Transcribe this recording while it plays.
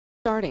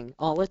Starting.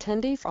 All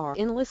attendees are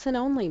in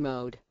listen-only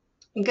mode.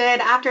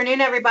 Good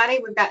afternoon, everybody.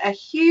 We've got a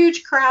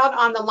huge crowd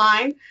on the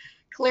line.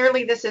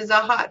 Clearly, this is a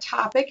hot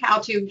topic, how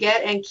to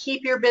get and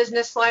keep your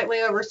business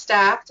slightly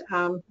overstaffed.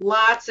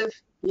 Lots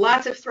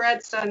of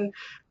threads and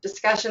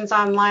discussions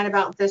online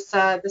about this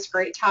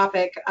great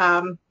topic,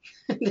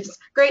 this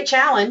great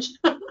challenge.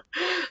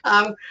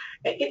 um,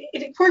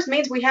 it, of course,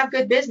 means we have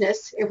good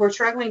business if we're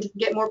struggling to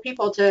get more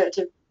people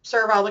to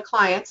serve all the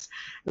clients.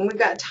 And we've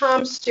got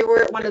Tom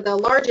Stewart, one of the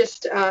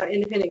largest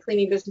independent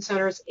cleaning business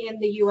owners in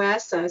the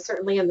U.S.,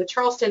 certainly in the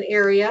Charleston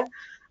area,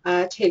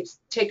 takes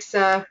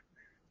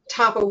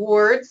top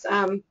awards.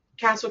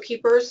 Castle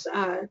Keepers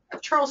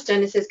of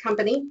Charleston is his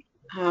company.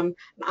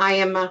 I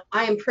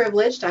am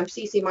privileged. I'm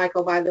Cece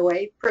Michael, by the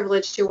way,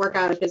 privileged to work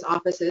out of his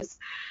offices.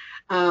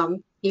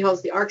 He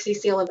holds the ARCSI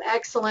Seal of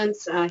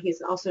Excellence.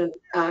 He's also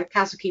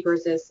Castle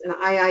Keepers is an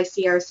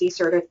IICRC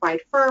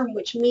certified firm,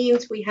 which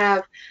means we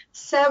have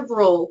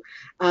several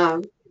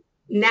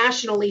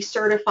nationally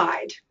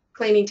certified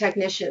cleaning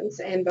technicians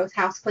in both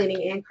house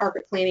cleaning and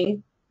carpet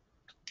cleaning.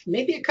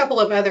 Maybe a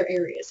couple of other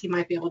areas. He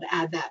might be able to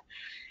add that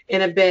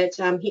in a bit.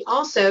 He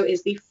also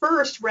is the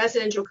first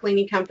residential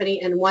cleaning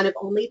company and one of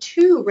only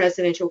two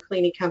residential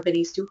cleaning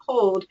companies to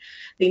hold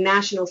the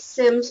National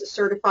SIMS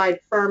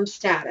certified firm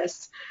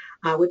status,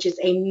 which is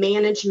a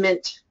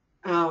management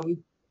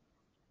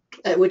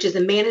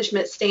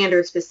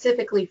standard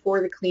specifically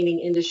for the cleaning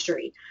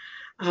industry.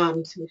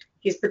 So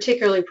he's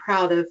particularly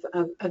proud of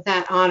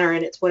that honor,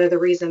 and it's one of the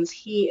reasons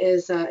he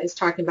is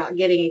talking about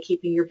getting and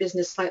keeping your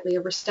business slightly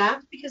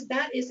overstaffed, because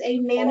that is a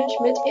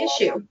management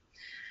issue.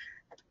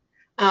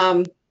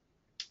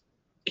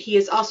 He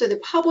is also the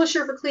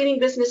publisher for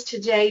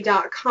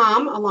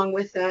cleaningbusinesstoday.com, along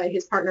with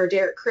his partner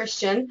Derek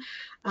Christian,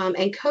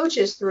 and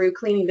coaches through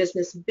Cleaning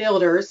Business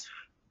Builders.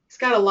 He's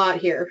got a lot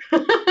here.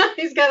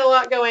 He's got a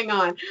lot going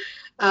on.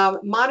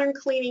 Modern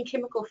cleaning,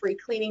 chemical-free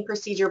cleaning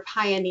procedure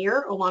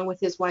pioneer, along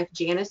with his wife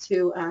Janice,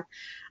 who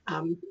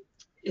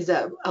is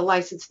a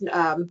licensed.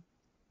 I'm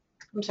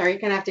sorry, you're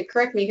gonna have to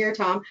correct me here,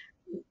 Tom.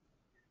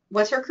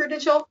 What's her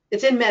credential?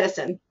 It's in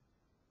medicine.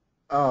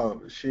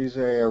 Oh, she's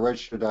a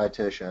registered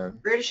dietitian.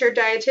 Registered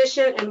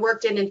dietitian and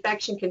worked in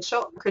infection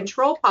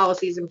control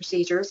policies and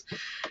procedures,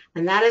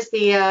 and that is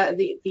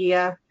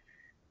the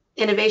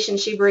innovation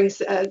she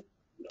brings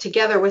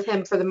together with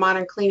him for the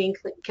modern cleaning,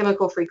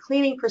 chemical-free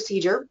cleaning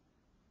procedure.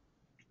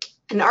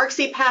 An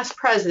ARCSI past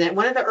president,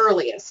 one of the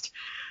earliest.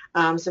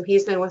 So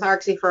he's been with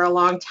ARCSI for a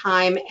long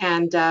time,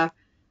 and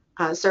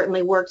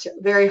certainly worked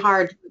very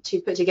hard to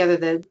put together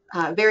the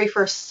very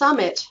first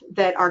summit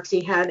that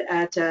ARCSI had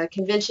at a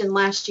convention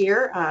last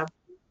year,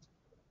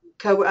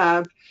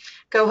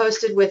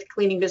 co-hosted with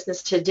Cleaning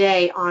Business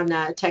Today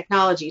on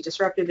technology,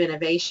 disruptive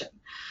innovation.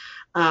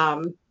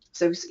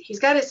 So he's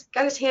got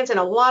his hands in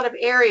a lot of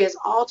areas,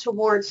 all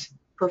towards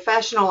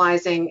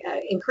professionalizing,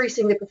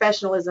 increasing the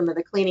professionalism of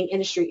the cleaning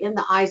industry in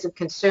the eyes of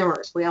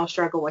consumers. We all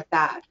struggle with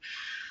that.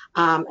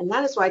 And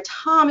that is why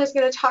Tom is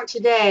going to talk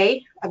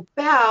today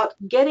about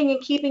getting and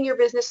keeping your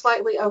business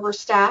slightly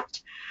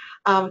overstaffed.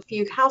 A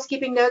few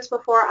housekeeping notes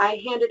before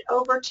I hand it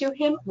over to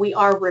him. We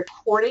are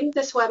recording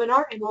this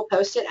webinar, and we'll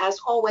post it, as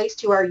always,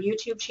 to our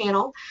YouTube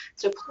channel.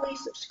 So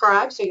please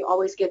subscribe so you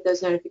always get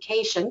those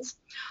notifications.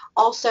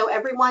 Also,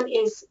 everyone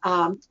is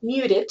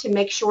muted to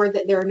make sure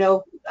that there are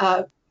no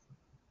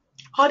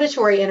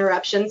auditory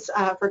interruptions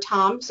for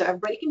Tom, so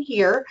everybody can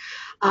hear.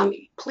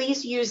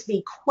 Please use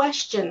the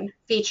question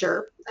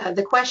feature,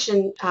 the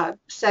question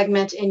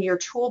segment in your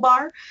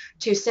toolbar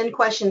to send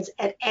questions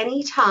at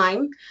any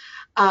time.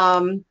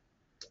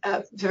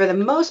 For the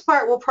most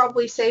part, we'll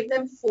probably save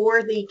them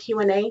for the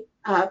Q&A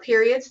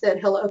periods that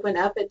he'll open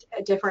up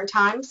at different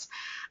times.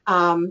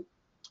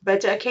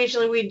 But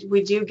occasionally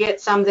we do get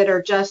some that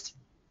are just,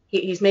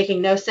 he's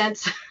making no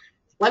sense.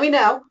 Let me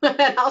know,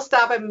 and I'll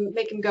stop and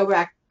make him go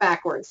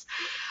backwards.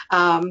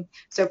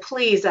 So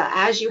please,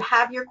 as you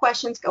have your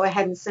questions, go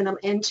ahead and send them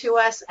in to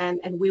us,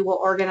 and we will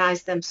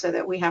organize them so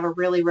that we have a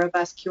really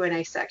robust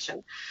Q&A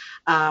section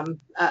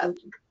a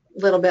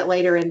little bit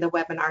later in the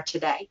webinar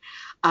today.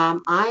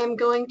 I am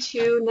going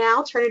to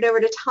now turn it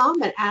over to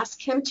Tom and ask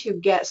him to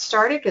get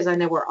started, because I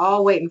know we're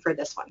all waiting for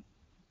this one.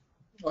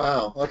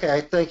 Wow.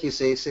 Okay. Thank you,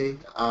 Cece.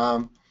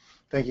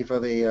 Thank you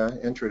for the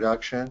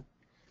introduction.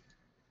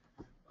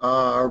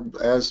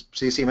 As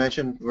Cece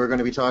mentioned, we're going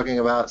to be talking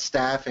about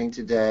staffing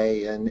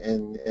today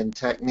and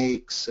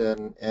techniques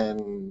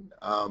and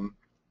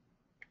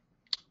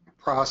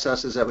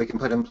processes that we can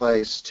put in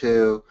place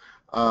to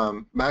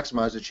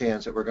maximize the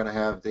chance that we're going to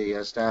have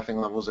the staffing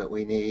levels that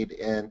we need.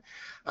 And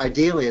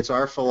ideally, it's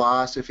our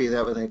philosophy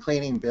that within a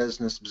cleaning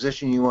business, the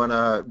position you want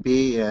to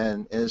be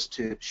in is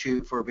to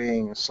shoot for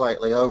being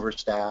slightly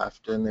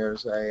overstaffed. And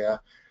there's a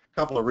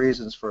couple of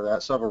reasons for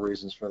that, several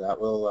reasons for that.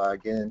 We'll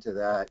get into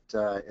that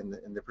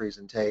in the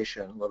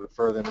presentation, a little bit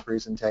further in the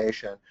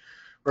presentation.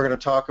 We're going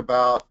to talk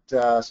about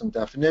some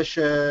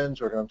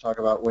definitions. We're going to talk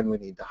about when we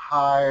need to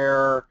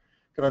hire.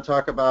 We're going to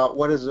talk about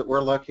what is it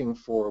we're looking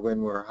for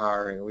when we're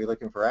hiring. Are we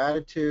looking for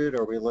attitude,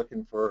 or are we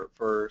looking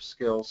for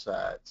skill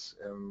sets?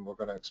 And we're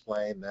going to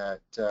explain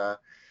that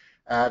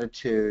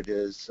attitude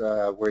is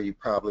where you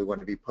probably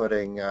want to be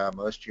putting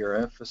most of your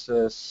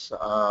emphasis.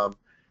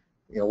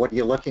 What are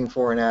you looking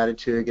for in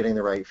attitude, getting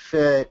the right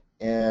fit,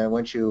 and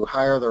once you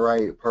hire the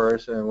right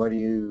person, what do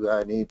you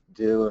need to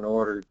do in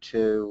order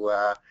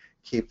to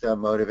keep them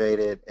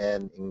motivated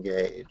and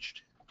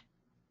engaged?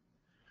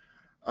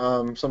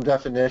 Some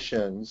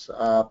definitions.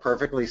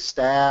 Perfectly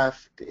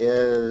staffed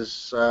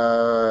is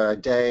a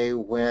day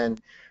when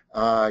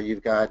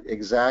you've got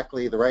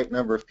exactly the right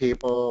number of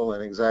people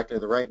and exactly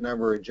the right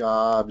number of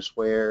jobs,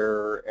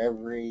 where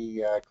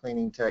every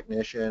cleaning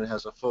technician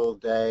has a full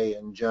day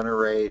and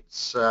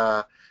generates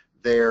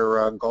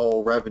their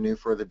goal revenue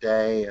for the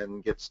day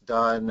and gets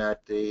done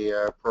at the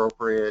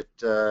appropriate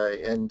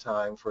end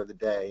time for the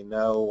day.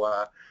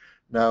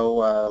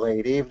 No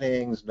late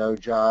evenings, no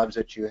jobs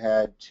that you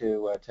had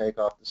to take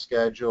off the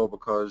schedule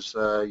because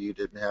you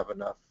didn't have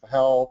enough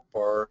help,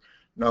 or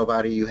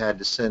nobody you had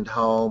to send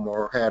home,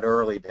 or had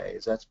early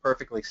days. That's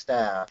perfectly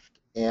staffed.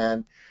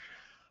 And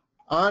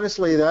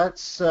honestly,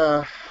 that's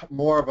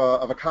more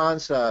of a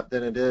concept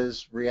than it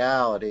is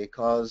reality,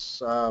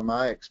 because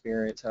my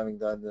experience, having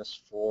done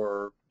this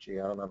for, I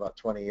don't know, about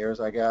 20 years,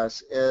 I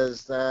guess,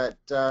 is that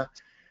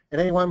at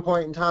any one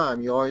point in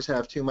time, you always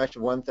have too much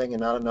of one thing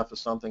and not enough of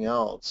something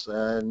else.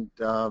 And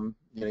you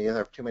either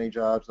have too many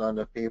jobs, not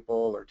enough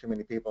people, or too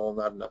many people,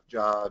 not enough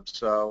jobs.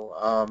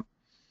 So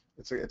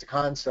it's a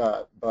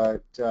concept,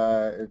 but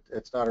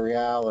it's not a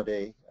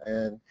reality.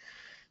 And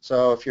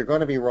so if you're going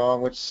to be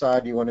wrong, which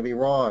side do you want to be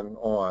wrong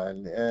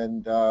on?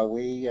 And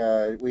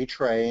we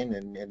train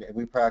and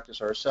we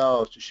practice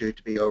ourselves to shoot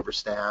to be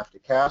overstaffed.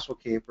 At Castle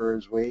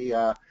Keepers, we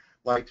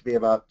like to be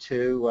about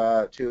two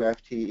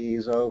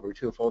FTEs over,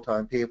 two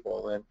full-time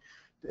people. And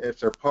if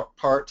they're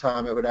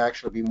part-time, it would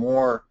actually be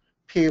more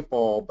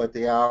people, but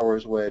the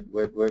hours would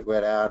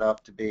add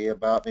up to be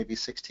about maybe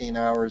 16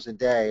 hours a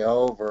day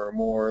over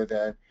more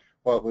than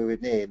what we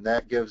would need. And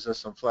that gives us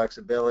some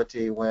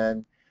flexibility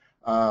when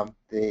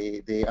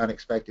the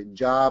unexpected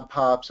job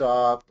pops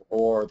up,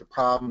 or the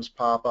problems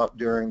pop up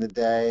during the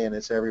day, and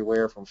it's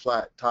everywhere from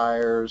flat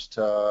tires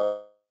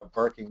to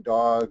barking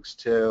dogs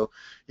to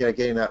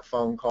getting that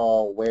phone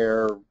call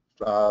where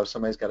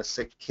somebody's got a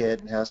sick kid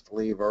and has to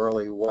leave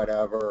early,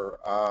 whatever.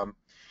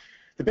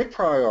 The big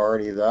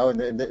priority, though,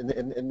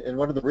 and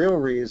one of the real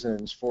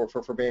reasons for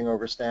being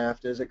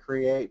overstaffed, is it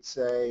creates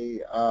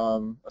a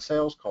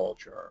sales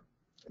culture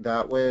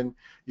that when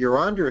you're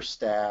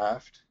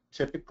understaffed,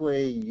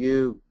 typically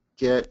you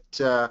get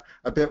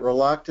a bit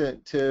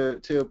reluctant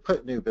to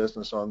put new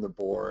business on the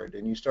board,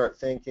 and you start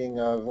thinking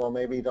of, well,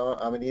 maybe I'm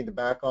going to need to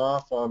back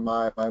off on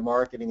my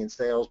marketing and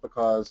sales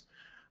because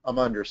I'm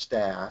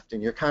understaffed.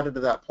 And you're kind of to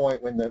that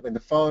point when the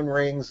phone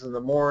rings in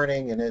the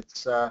morning and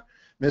it's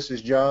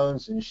Mrs.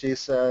 Jones, and she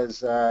says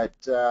that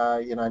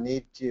I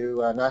need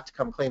you not to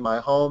come clean my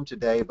home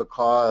today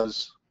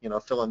because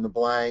fill in the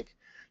blank.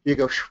 You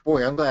go,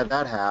 boy, I'm glad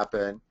that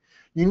happened.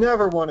 You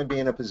never want to be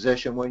in a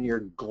position when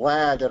you're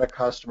glad that a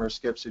customer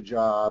skips a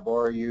job,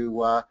 or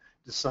you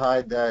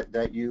decide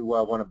that you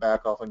want to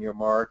back off on your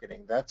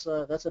marketing. That's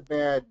a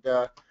bad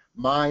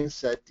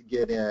mindset to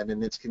get in,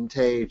 and it's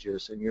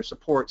contagious. And your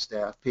support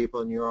staff,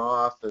 people in your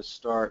office,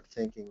 start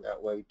thinking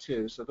that way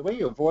too. So the way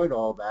you avoid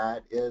all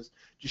that is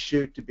to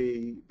shoot to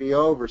be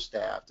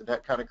overstaffed, and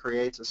that kind of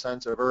creates a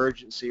sense of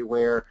urgency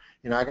where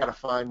I got to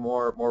find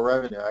more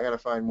revenue. I got to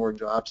find more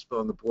jobs to put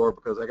on the board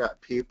because I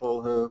got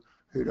people who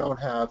don't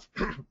have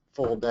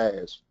full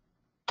days.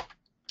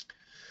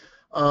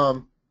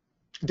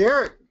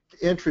 Derek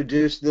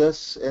introduced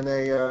this in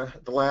the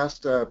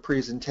last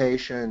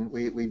presentation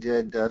we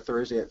did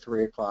Thursday at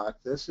 3 o'clock.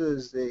 This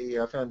is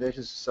the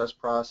Foundation Success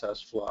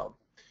Process Flow.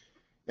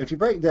 And if you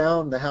break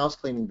down the house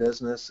cleaning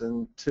business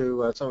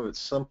into some of its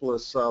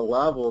simplest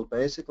levels,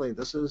 basically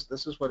this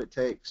is what it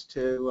takes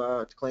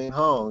to clean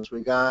homes.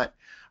 We got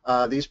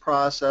these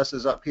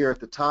processes up here at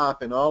the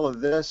top, and all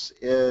of this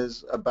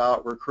is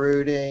about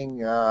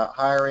recruiting,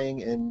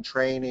 hiring, and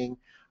training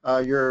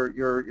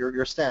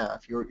your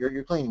staff,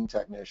 your cleaning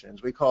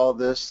technicians. We call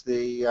this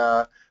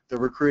the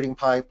recruiting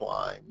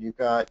pipeline. You've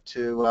got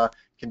to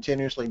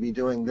continuously be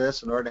doing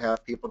this in order to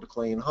have people to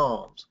clean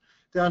homes.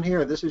 Down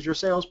here, this is your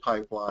sales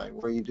pipeline,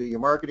 where you do your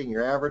marketing,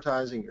 your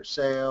advertising, your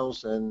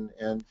sales, and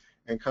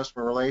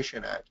customer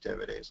relation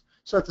activities.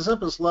 So at the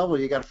simplest level,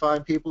 you got to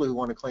find people who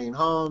want to clean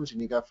homes,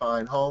 and you got to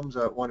find homes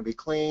that want to be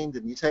cleaned,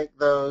 and you take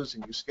those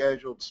and you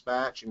schedule,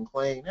 dispatch, and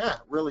clean. Yeah,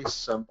 really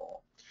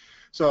simple.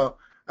 So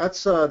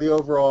that's the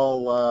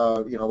overall,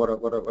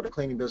 what a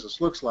cleaning business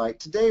looks like.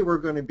 Today, we're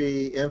going to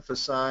be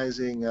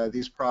emphasizing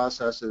these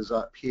processes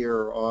up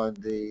here on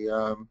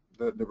the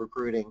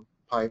recruiting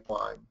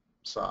pipeline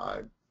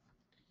side.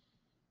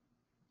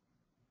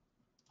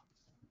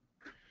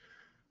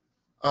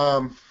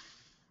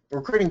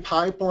 Recruiting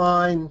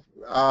pipeline,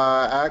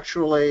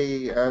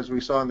 actually, as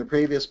we saw in the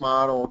previous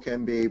model,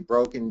 can be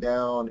broken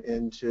down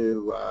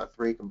into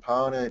three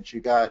components.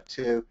 You got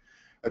to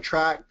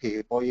attract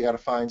people. You got to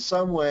find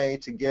some way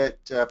to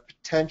get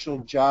potential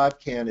job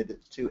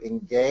candidates to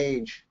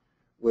engage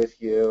with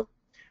you.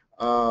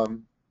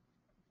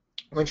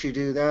 once you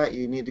do that,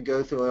 you need to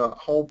go through a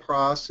whole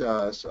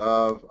process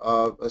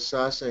of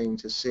assessing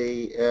to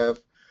see if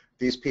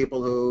these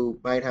people who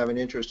might have an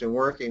interest in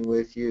working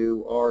with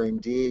you are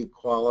indeed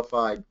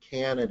qualified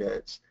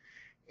candidates.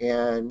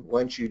 And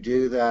once you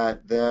do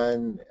that,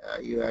 then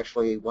you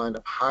actually wind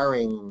up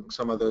hiring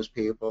some of those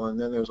people, and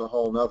then there's a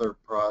whole other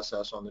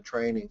process on the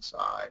training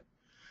side.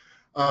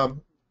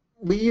 Um,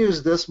 we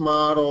use this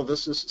model.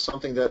 This is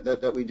something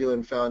that we do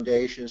in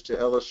foundations to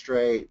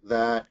illustrate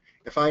that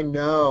if I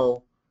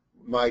know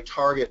my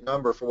target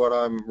number for what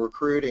I'm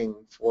recruiting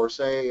for,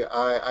 say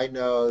I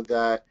know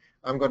that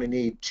I'm going to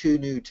need 2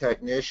 new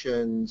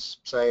technicians,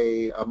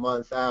 say a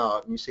month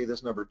out, and you see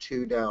this number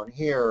 2 down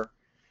here.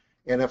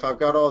 And if I've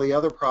got all the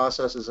other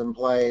processes in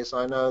place,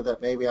 I know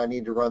that maybe I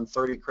need to run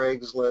 30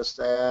 Craigslist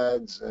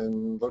ads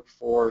and look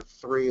for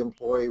 3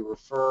 employee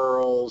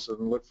referrals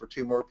and look for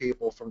 2 more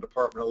people from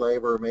Department of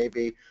Labor,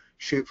 maybe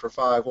shoot for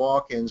 5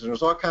 walk-ins. And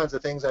there's all kinds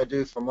of things I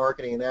do from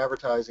marketing and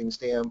advertising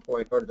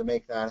standpoint in order to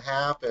make that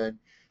happen,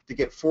 to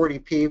get 40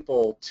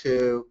 people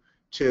to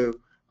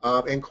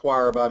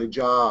inquire about a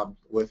job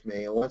with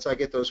me. And once I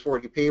get those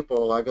 40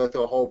 people, I go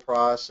through a whole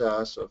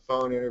process of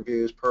phone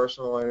interviews,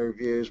 personal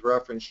interviews,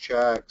 reference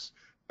checks,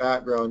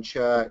 background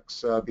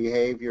checks,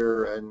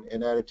 behavior and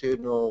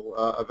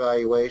attitudinal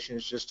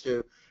evaluations, just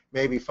to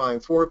maybe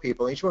find 4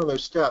 people. Each one of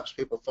those steps,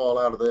 people fall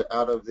out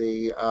of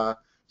the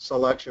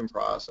selection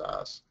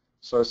process.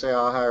 So say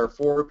I'll hire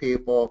 4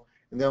 people,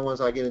 and then once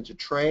I get into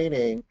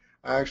training,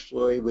 I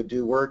actually would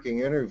do working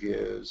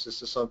interviews.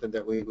 This is something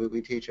that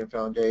we teach in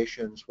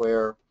foundations,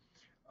 where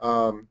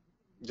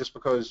just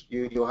because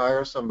you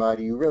hire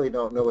somebody, you really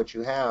don't know what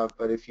you have,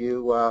 but if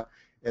you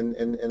and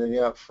then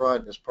up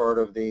front, as part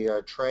of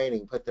the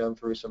training, put them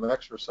through some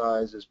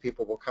exercises,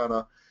 people will kind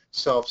of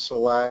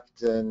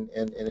self-select and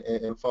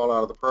fall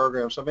out of the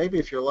program. So maybe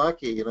if you're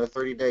lucky,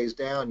 30 days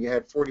down, you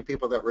had 40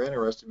 people that were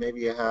interested,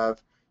 maybe you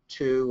have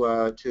two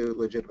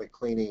legitimate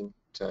cleaning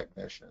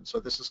technicians. So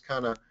this is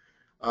kind of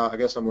I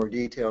guess a more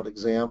detailed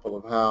example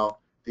of how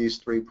these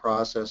 3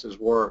 processes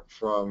work,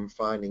 from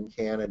finding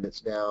candidates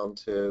down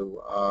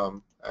to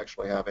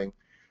actually having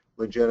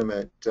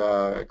legitimate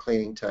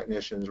cleaning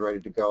technicians ready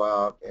to go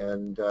out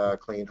and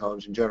clean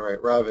homes and generate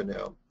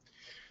revenue.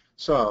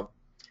 So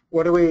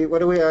what do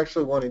we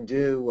actually want to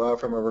do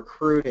from a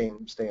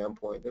recruiting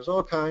standpoint? There's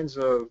all kinds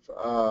of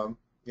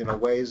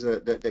ways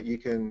that you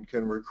can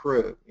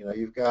recruit.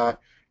 You've got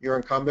your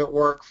incumbent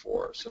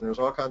workforce, and there's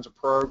all kinds of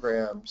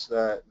programs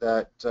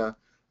that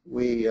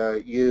we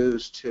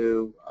use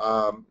to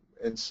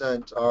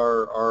incent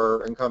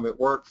our incumbent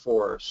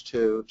workforce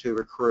to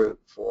recruit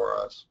for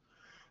us.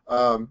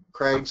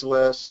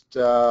 Craigslist,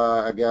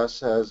 I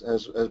guess,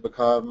 has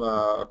become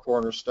a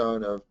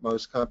cornerstone of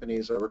most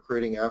companies'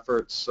 recruiting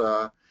efforts.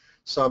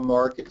 Some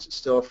markets it's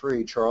still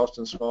free.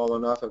 Charleston's small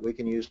enough that we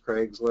can use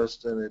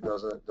Craigslist, and it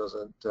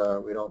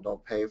we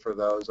don't pay for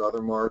those.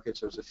 Other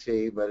markets there's a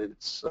fee, but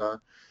it's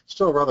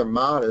still rather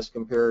modest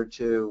compared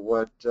to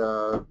what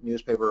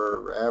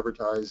newspaper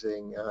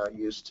advertising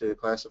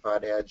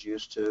classified ads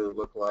used to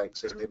look like,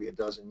 say, maybe a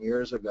dozen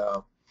years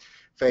ago.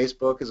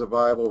 Facebook is a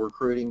viable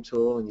recruiting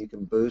tool, and you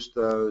can boost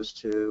those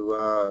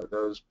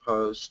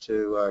posts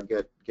to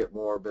get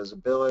more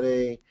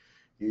visibility.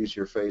 Use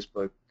your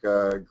Facebook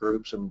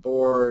groups and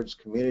boards,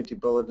 community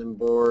bulletin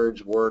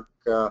boards, work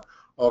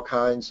all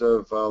kinds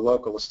of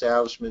local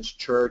establishments,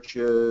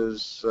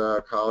 churches,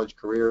 college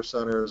career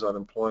centers,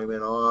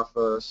 unemployment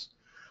office.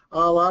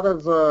 A lot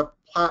of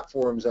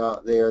platforms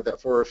out there that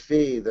for a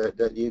fee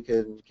that you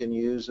can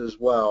use as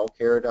well.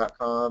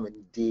 Care.com,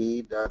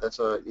 Indeed.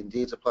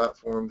 Indeed's a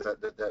platform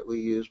that we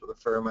use with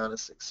a fair amount of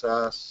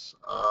success.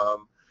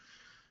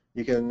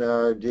 You can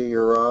do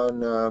your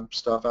own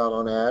stuff out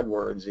on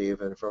AdWords,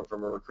 even from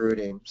a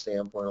recruiting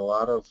standpoint. A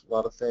lot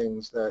of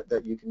things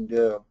that you can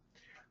do.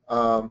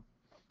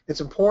 It's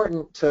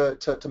important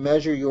to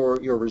measure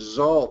your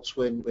results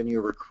when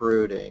you're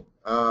recruiting,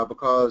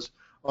 because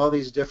all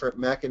these different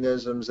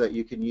mechanisms that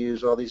you can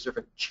use, all these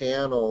different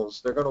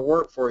channels, they're going to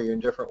work for you in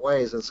different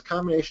ways. It's a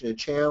combination of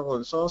channel,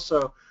 and it's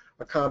also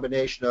a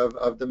combination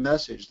of the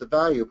message, the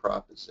value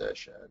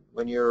proposition.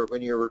 When you're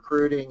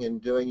recruiting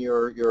and doing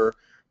your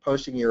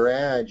posting your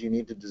ads, you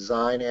need to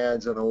design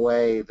ads in a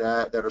way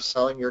that are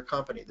selling your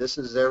company. This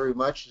is very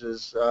much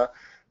as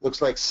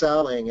looks like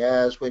selling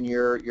as when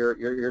you're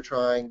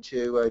trying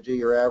to do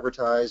your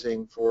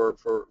advertising for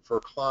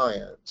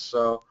clients.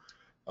 So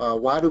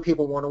why do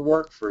people want to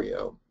work for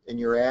you? And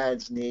your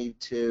ads need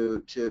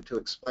to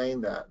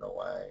explain that in a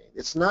way.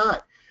 It's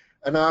not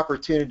an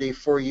opportunity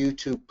for you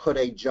to put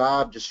a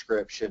job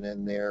description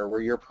in there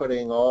where you're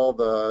putting all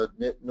the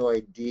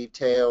nitnoid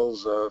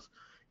details of,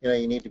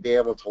 you need to be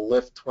able to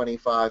lift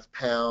 25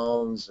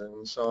 pounds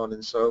and so on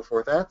and so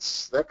forth.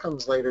 That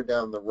comes later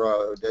down the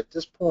road. At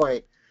this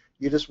point,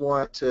 you just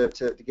want to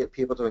get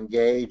people to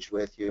engage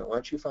with you.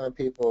 Once you find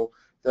people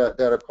that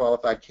are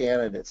qualified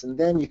candidates, and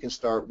then you can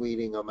start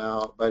weeding them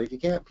out. But if you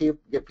can't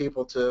get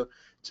people to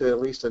at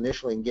least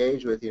initially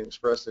engage with you and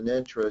express an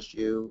interest,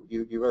 you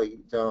really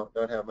don't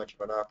have much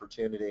of an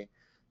opportunity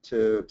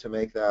to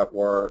make that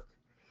work.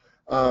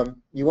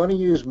 You want to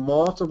use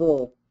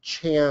multiple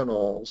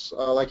channels,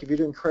 like if you're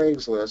doing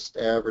Craigslist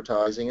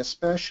advertising,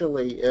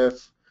 especially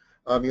if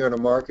you're in a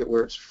market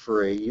where it's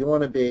free. You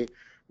want to be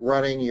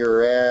running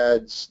your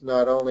ads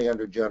not only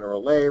under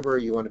general labor,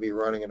 you want to be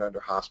running it under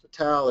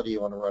hospitality,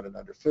 you want to run it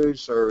under food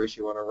service,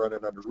 you want to run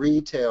it under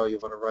retail, you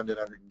want to run it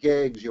under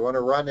gigs, you want to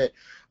run it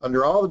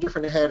under all the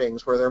different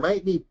headings where there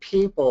might be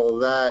people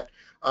that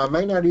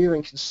might not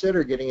even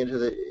consider getting into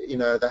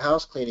the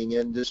house cleaning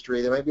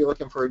industry. They might be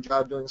looking for a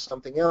job doing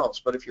something else.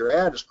 But if your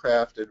ad is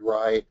crafted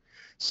right,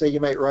 say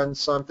you might run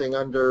something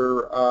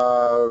under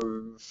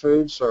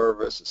food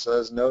service. It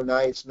says no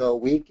nights, no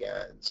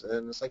weekends,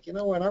 and it's like, you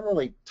know what? I'm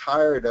really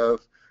tired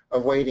of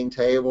waiting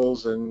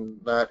tables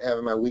and not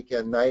having my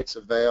weekend nights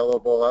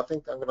available. I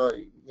think I'm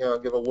going to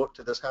give a look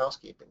to this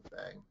housekeeping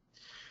thing.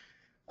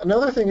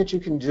 Another thing that you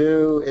can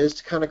do is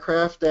to kind of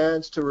craft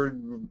ads to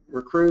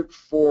recruit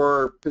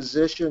for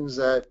positions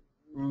that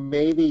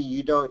maybe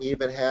you don't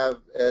even have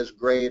as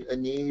great a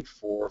need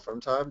for. From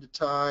time to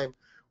time,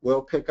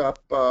 we'll pick up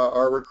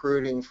our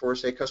recruiting for,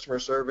 say, customer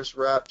service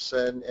reps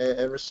and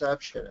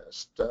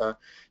receptionists.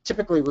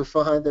 Typically, we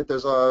find that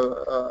there's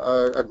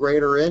a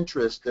greater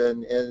interest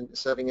in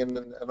sitting in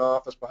an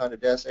office behind a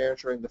desk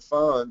answering the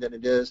phone than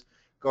it is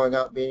going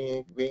out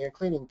being a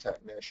cleaning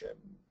technician.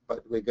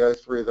 But we go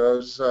through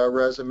those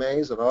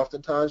resumes, and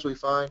oftentimes we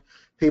find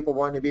people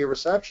wanting to be a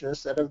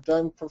receptionist that have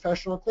done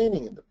professional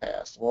cleaning in the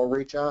past. We'll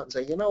reach out and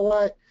say, you know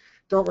what,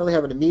 don't really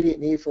have an immediate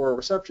need for a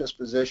receptionist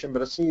position,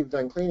 but I see you've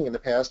done cleaning in the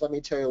past. Let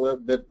me tell you a little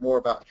bit more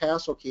about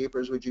castle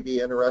keepers. Would you be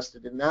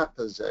interested in that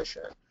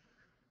position?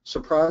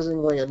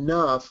 Surprisingly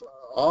enough,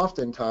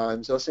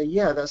 oftentimes they'll say,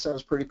 yeah, that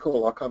sounds pretty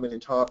cool. I'll come in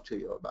and talk to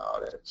you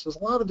about it. So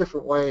there's a lot of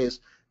different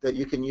ways that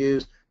you can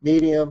use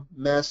medium,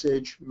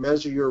 message,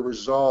 measure your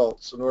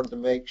results in order to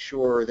make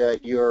sure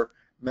that you're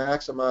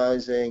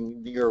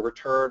maximizing your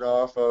return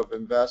off of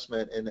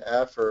investment and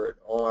effort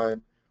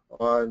on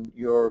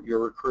your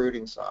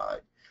recruiting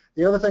side.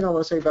 The other thing I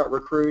want to say about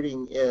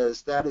recruiting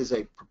is that is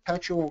a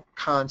perpetual,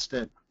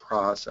 constant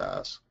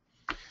process.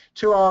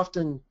 Too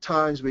often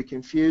times we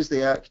confuse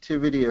the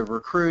activity of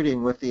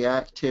recruiting with the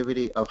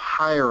activity of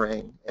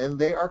hiring, and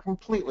they are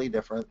completely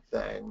different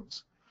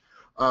things.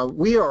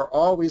 We are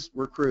always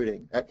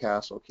recruiting at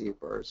Castle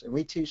Keepers, and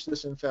we teach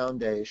this in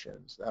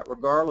foundations, that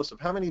regardless of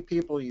how many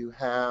people you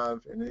have,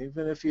 and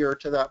even if you're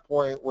to that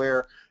point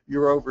where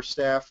you're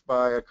overstaffed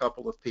by a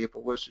couple of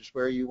people, which is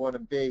where you want to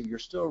be, you're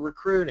still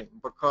recruiting,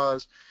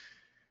 because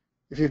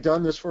if you've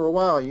done this for a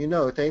while, you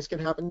know things can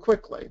happen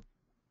quickly.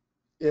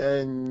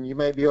 And you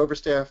might be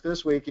overstaffed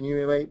this week, and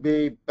you might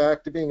be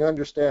back to being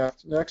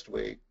understaffed next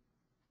week.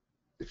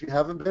 If you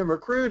haven't been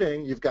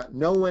recruiting, you've got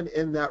no one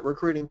in that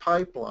recruiting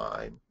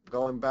pipeline.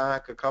 Going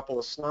back a couple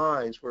of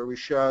slides where we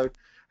showed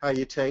how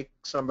you take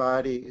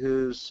somebody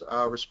who's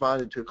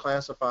responded to a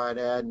classified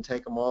ad and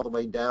take them all the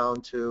way down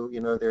to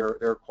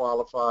their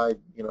qualified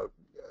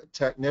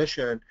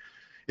technician.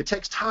 It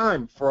takes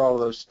time for all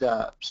those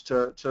steps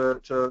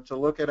to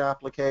look at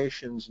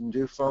applications and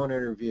do phone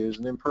interviews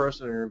and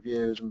in-person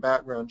interviews and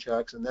background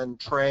checks and then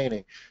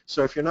training.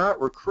 So if you're not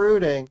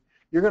recruiting,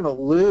 you're going to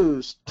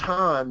lose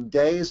time,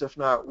 days if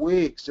not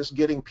weeks, just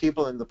getting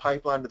people in the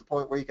pipeline to the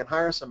point where you can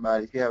hire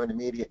somebody if you have an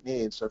immediate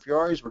need. So if you're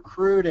always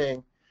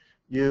recruiting,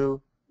 you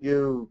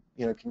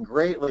can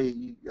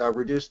greatly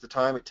reduce the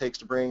time it takes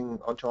to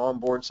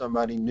onboard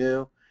somebody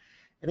new.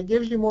 And it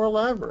gives you more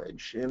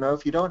leverage.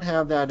 If you don't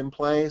have that in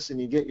place and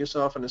you get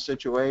yourself in a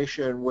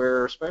situation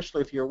where,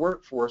 especially if your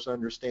workforce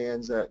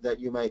understands that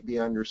you might be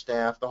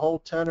understaffed, the whole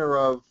tenor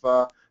of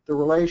the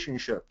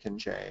relationship can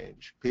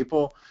change.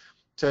 People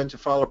tend to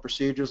follow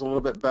procedures a little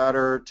bit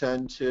better,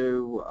 tend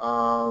to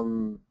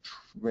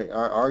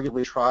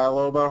arguably try a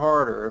little bit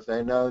harder if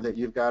they know that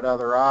you've got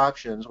other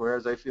options,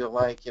 whereas they feel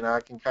like, I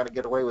can kind of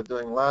get away with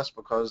doing less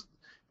because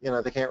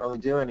they can't really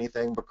do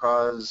anything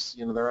because,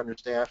 they're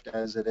understaffed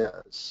as it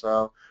is.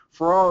 So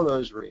for all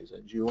those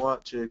reasons, you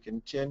want to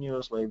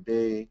continuously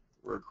be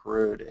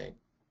recruiting.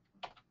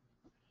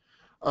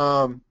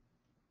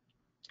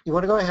 You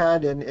want to go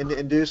ahead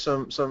and do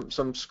some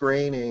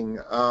screening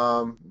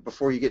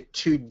before you get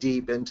too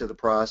deep into the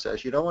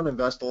process. You don't want to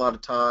invest a lot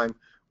of time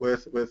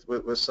with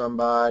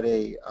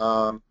somebody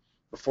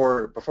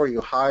before you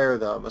hire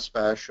them,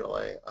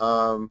 especially.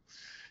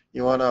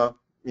 You want to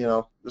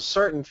there's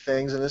certain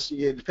things, and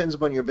it depends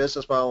upon your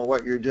business model and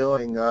what you're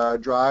doing.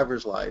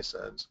 Driver's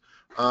license,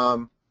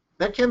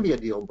 that can be a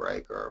deal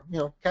breaker.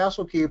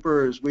 Castle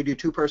Keepers, we do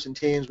two-person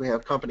teams. We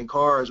have company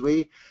cars.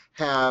 We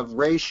have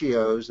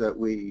ratios that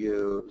we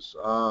use.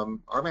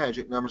 Our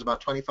magic number is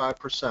about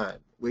 25%.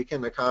 We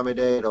can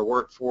accommodate a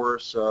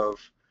workforce of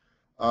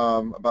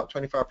about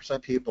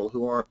 25% people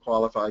who aren't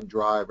qualified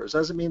drivers.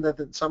 Doesn't mean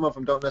that some of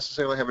them don't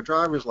necessarily have a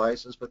driver's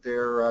license, but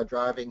their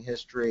driving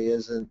history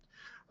isn't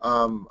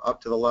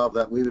up to the level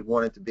that we would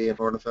want it to be in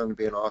order for them to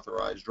be an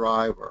authorized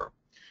driver.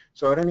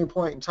 So at any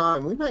point in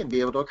time, we might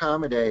be able to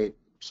accommodate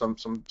some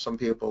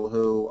people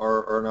who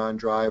are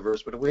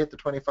non-drivers, but if we hit the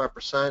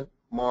 25%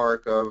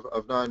 mark of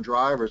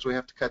non-drivers, we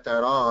have to cut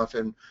that off,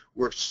 and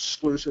we're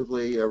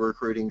exclusively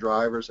recruiting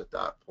drivers at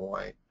that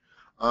point.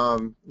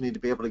 Need to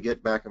be able to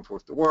get back and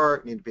forth to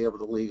work, need to be able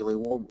to legally,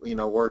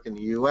 work in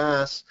the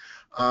U.S.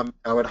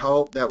 I would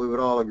hope that we would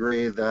all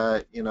agree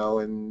that,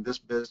 in this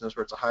business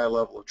where it's a high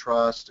level of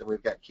trust and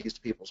we've got keys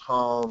to people's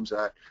homes,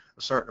 that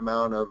a certain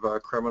amount of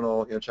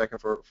criminal, checking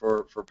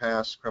for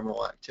past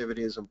criminal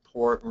activity is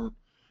important.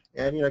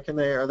 And,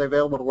 are they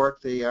available to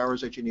work the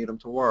hours that you need them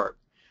to work?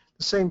 At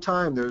the same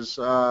time, there's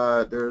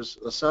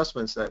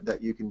assessments that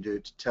you can do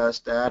to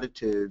test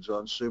attitudes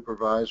on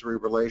supervisory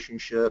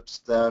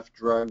relationships, theft,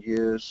 drug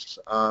use.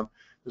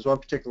 There's one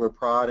particular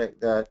product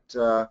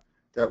that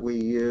we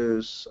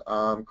use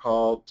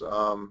called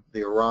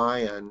the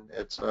Orion.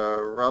 It's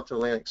a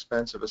relatively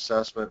inexpensive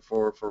assessment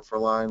for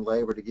line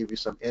labor to give you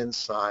some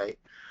insight.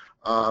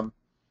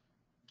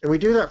 And we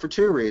do that for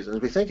two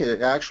reasons. We think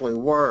it actually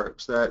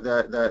works, that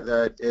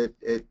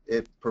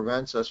it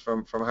prevents us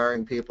from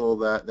hiring people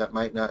that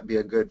might not be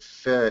a good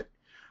fit.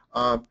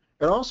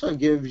 It also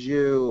gives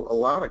you a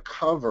lot of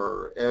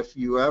cover if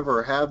you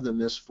ever have the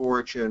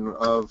misfortune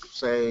of,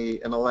 say,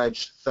 an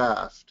alleged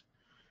theft.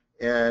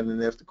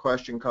 And if the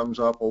question comes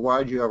up, well, why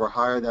did you ever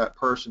hire that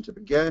person to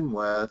begin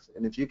with?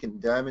 And if you can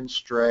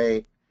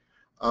demonstrate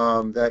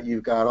that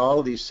you've got all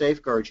of these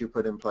safeguards you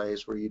put in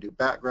place where you do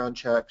background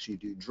checks, you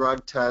do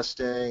drug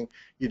testing,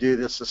 you do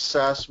this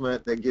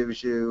assessment that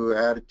gives you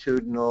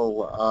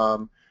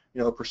attitudinal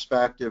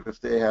perspective if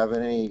they have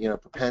any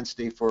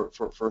propensity for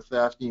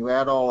theft, and you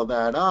add all of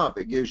that up,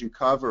 it gives you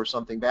cover if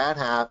something bad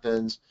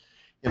happens.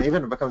 Even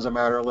if it becomes a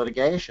matter of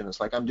litigation, it's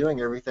like I'm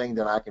doing everything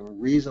that I can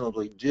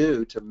reasonably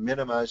do to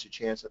minimize the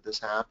chance that this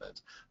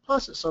happens.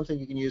 Plus, it's something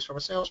you can use from a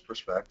sales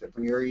perspective.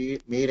 When you're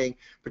meeting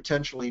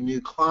potentially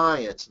new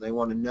clients and they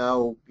want to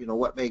know,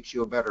 what makes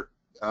you a better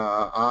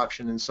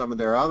option than some of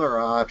their other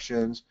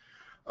options,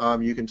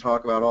 you can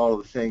talk about all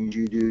of the things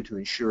you do to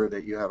ensure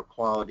that you have a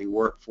quality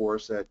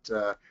workforce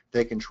that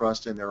they can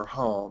trust in their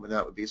home, and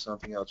that would be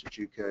something else that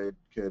you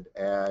could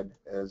add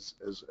as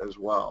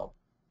well.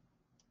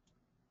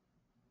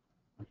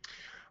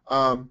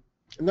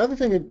 Another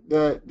thing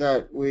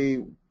that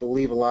we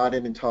believe a lot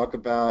in and talk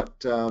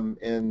about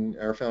in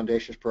our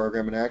foundations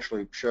program, and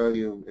actually show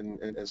you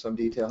in some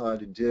detail how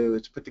to do,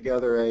 is put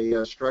together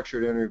a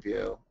structured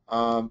interview.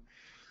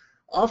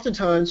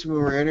 Oftentimes when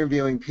we're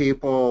interviewing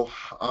people,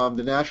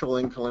 the natural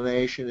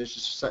inclination is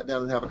just to sit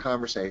down and have a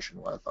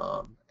conversation with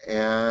them.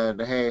 And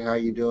hey, how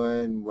you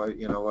doing? What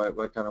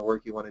kind of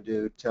work you want to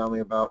do? Tell me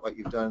about what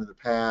you've done in the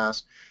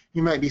past.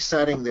 You might be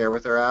sitting there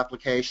with their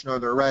application or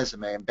their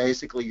resume, and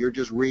basically you're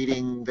just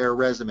reading their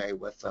resume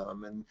with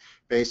them and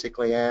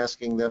basically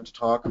asking them to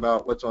talk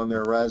about what's on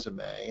their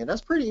resume. And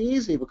that's pretty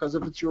easy, because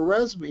if it's your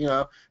resume,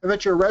 if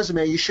it's your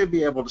resume, you should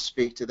be able to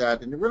speak to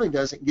that, and it really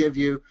doesn't give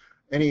you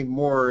any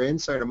more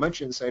insight or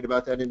much insight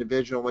about that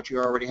individual, what you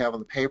already have on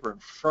the paper in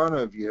front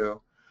of you.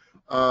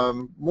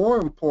 More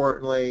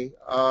importantly,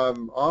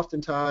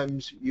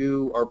 oftentimes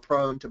you are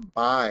prone to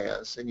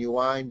bias, and you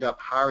wind up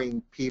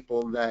hiring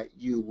people that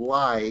you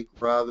like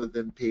rather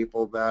than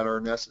people that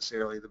are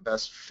necessarily the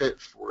best fit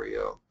for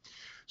you.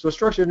 So a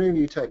structured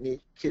interview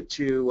technique keeps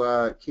you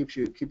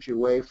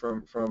away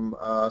from some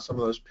of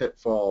those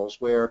pitfalls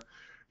where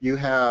you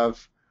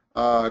have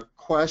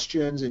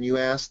questions and you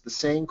ask the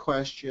same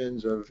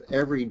questions of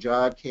every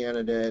job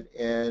candidate,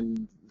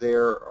 and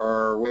there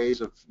are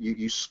ways of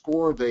you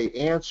score the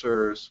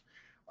answers.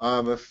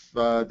 If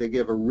they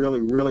give a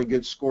really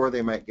good score,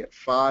 they might get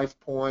 5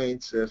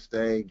 points. If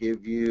they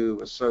give you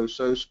a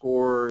so-so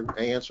score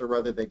answer,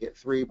 rather, they get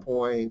 3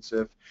 points.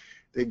 If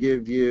they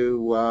give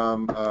you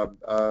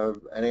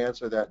an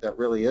answer that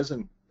really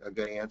isn't a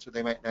good answer,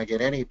 they might not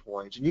get any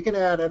points. And you can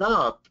add it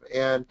up,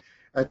 and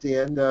at the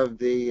end of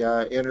the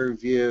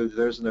interview,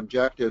 there's an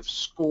objective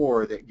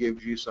score that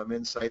gives you some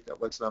insight that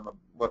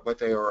what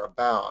they are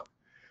about.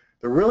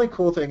 The really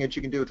cool thing that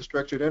you can do with the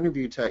structured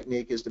interview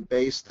technique is to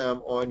base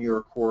them on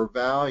your core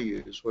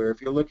values, where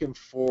if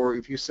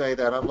you say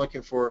that I'm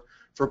looking for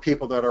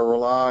people that are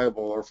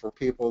reliable, or for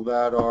people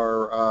that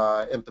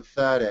are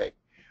empathetic,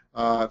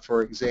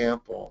 for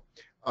example.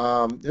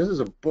 This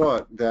is a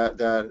book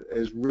that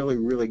is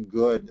really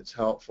good, and it's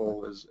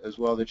helpful as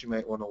well, that you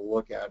might want to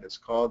look at. It's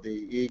called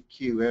the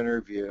EQ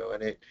Interview,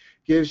 and it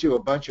gives you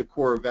a bunch of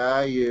core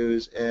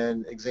values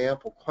and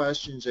example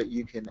questions that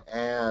you can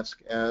ask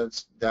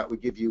that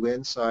would give you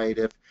insight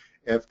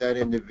if that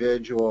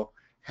individual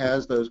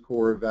has those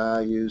core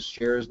values,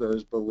 shares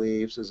those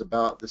beliefs, is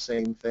about the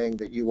same thing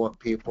that you want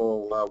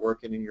people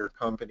working in your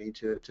company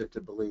to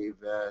believe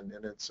in.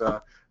 And it's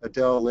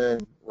Adele Lynn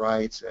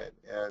writes it,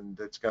 and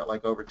it's got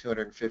like over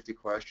 250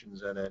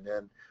 questions in it.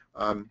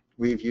 And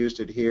we've used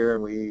it here,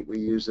 and we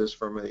use this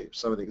from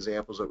some of the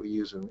examples that we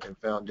use in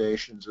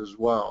foundations as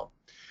well.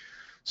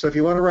 So if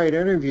you want to write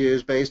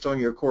interviews based on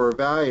your core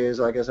values,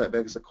 I guess that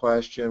begs the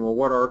question, well,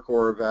 what are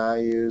core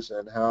values,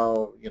 and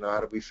how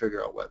do we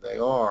figure out what they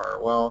are?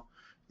 Well,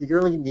 you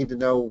really need to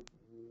know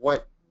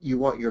what you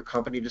want your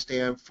company to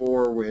stand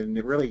for, when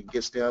it really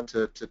gets down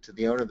to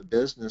the owner of the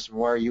business and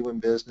why are you in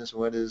business and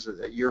what is it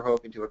that you're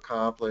hoping to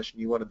accomplish,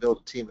 and you want to build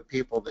a team of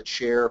people that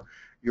share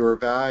your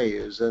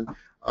values. And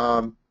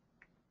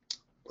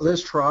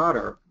Liz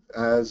Trotter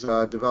has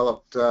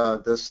developed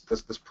this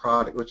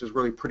product, which is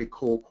really pretty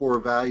cool, core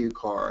value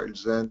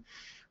cards. And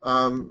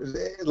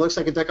it looks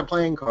like a deck of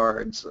playing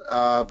cards,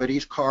 but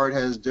each card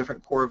has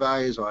different core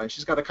values on it.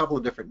 She's got a couple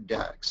of different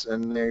decks,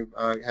 and they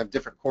have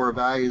different core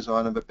values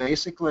on them. But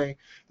basically,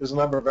 there's a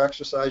number of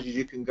exercises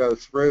you can go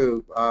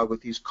through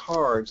with these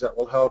cards that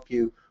will help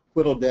you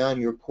whittle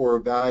down your core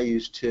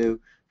values to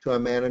a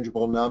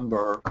manageable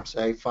number,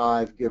 say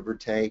 5, give or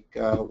take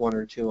 1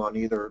 or 2 on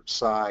either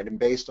side. And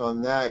based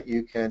on that,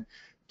 you can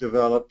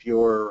develop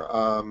your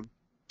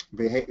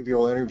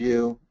behavioral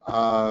interview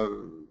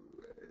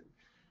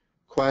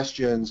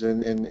questions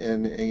and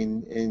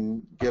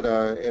get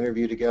an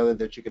interview together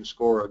that you can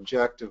score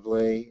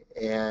objectively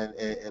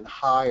and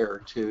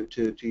hire to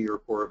your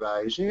core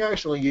values. You can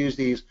actually use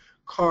these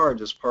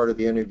cards as part of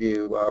the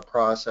interview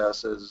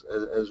process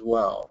as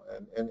well,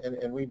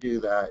 and we do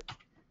that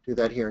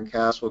here in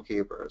Castle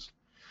Keepers.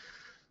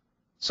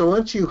 So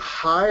once you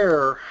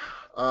hire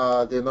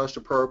the most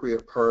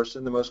appropriate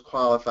person, the most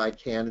qualified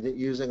candidate,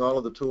 using all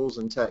of the tools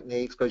and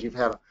techniques, because you've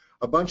had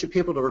a bunch of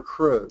people to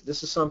recruit.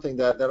 This is something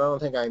that I don't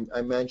think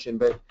I mentioned,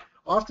 but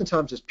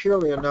oftentimes it's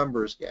purely a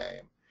numbers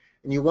game.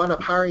 And you wind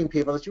up hiring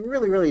people that you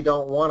really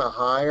don't want to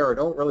hire or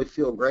don't really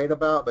feel great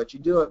about, but you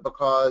do it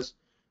because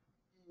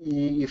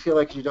you feel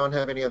like you don't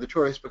have any other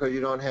choice, because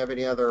you don't have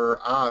any other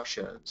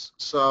options.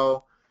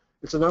 So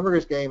it's a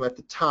numbers game at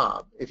the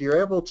top. If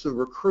you're able to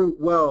recruit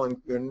well,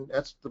 and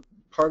that's the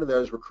part of that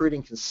is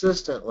recruiting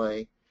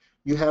consistently,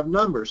 you have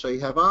numbers, so you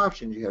have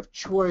options, you have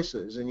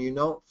choices, and you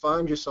don't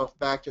find yourself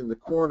backed in the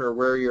corner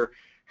where you're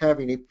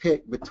having to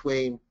pick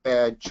between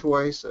bad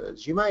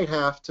choices. You might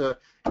have to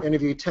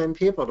interview 10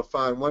 people to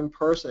find one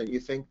person that you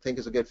think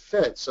is a good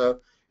fit.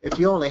 So if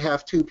you only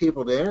have 2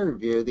 people to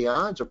interview, the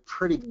odds are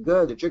pretty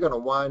good that you're going to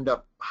wind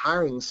up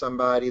hiring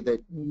somebody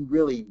that you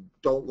really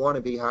don't want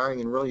to be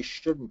hiring and really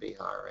shouldn't be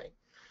hiring.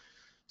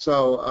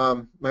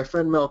 So my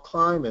friend Mel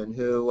Kleiman,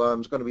 who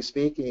is going to be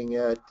speaking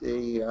at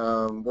the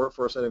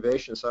Workforce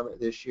Innovation Summit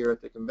this year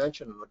at the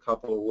convention in a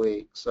couple of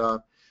weeks,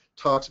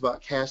 talks about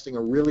casting a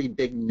really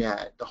big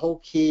net. The whole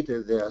key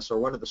to this, or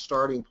one of the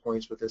starting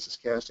points with this, is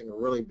casting a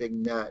really big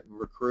net and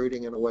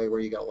recruiting in a way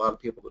where you got a lot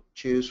of people to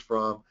choose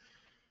from.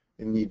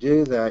 And you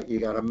do that, you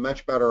got a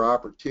much better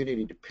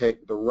opportunity to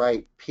pick the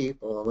right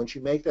people. And once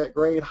you make that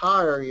great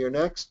hire, your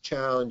next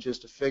challenge is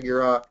to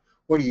figure out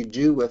what do you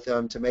do with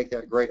them to make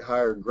that great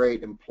hire a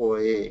great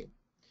employee.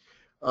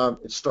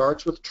 It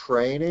starts with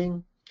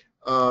training.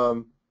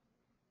 You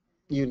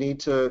need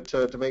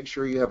to make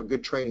sure you have a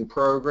good training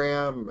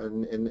program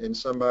and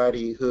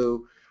somebody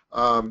who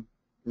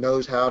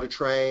knows how to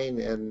train,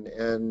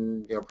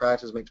 and you know,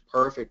 practice makes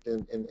perfect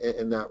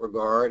in that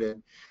regard.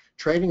 And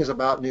training is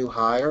about new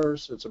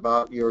hires. It's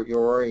about your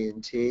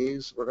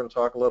orientees. We're going to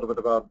talk a little bit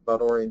about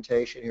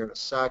orientation here in a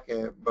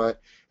second, but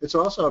it's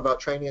also about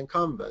training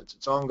incumbents.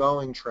 It's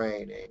ongoing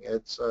training.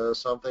 It's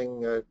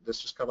something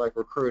that's just kind of like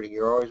recruiting.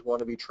 You always want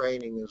to be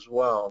training as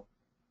well.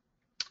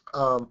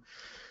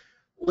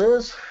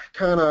 Liz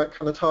kind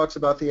of talks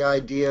about the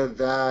idea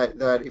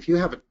that if you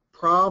have a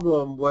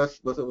problem with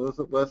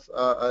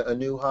a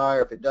new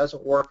hire, if it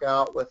doesn't work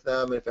out with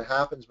them, and if it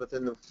happens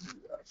within the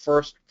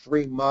first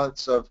 3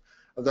 months of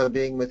them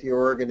being with your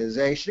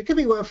organization, it could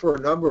be for a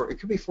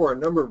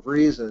number of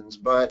reasons,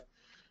 but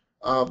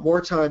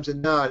more times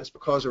than not, it's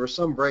because there was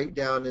some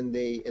breakdown in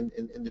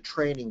the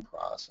training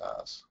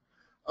process.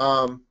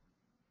 The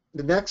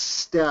next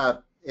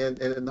step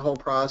in the whole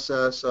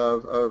process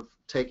of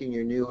taking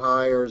your new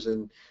hires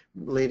and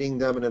leading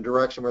them in a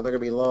direction where they're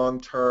going to be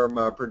long-term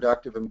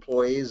productive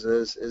employees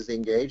is the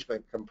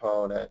engagement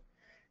component.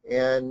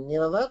 And you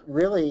know, that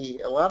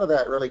really, a lot of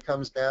that really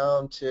comes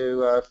down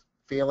to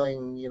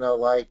feeling, you know,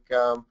 like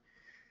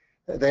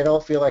they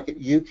don't feel like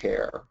you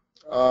care.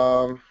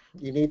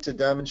 You need to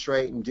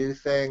demonstrate and do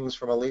things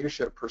from a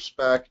leadership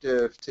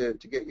perspective to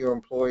get your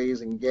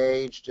employees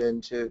engaged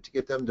and to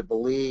get them to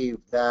believe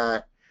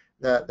that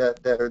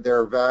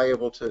they're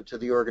valuable to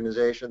the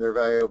organization, they're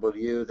valuable to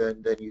you,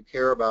 that you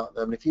care about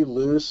them. If you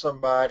lose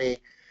somebody,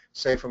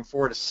 say from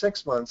 4 to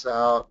 6 months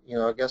out, you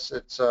know, I guess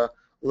it's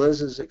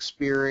Liz's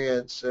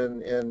experience,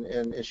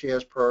 and she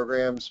has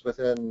programs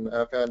within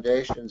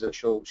foundations that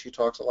she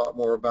talks a lot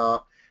more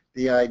about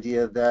the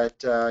idea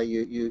that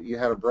you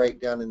had a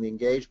breakdown in the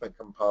engagement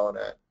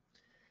component.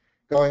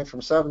 Going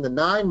from 7 to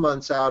 9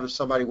 months out of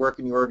somebody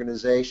working your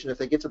organization, if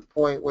they get to the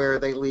point where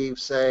they leave,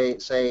 say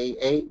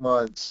 8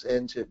 months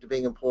into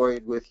being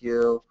employed with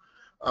you,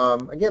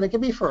 again, it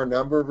can be for a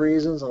number of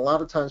reasons. A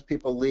lot of times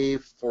people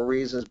leave for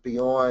reasons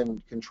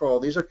beyond control.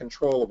 These are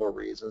controllable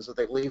reasons. That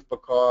they leave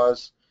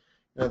because,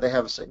 you know, they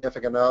have a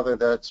significant other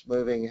that's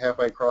moving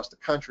halfway across the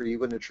country, you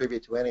wouldn't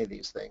attribute to any of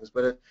these things.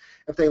 But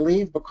if they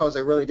leave because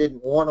they really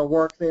didn't want to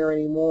work there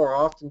anymore,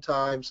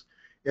 oftentimes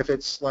If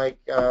it's like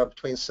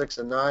between 6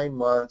 and 9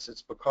 months,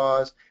 it's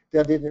because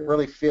they didn't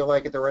really feel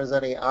like there was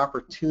any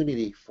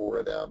opportunity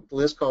for them.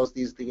 Liz calls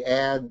these the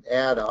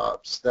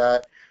add-ups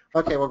that,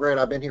 okay, well, great,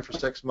 I've been here for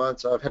 6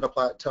 months. I've hit a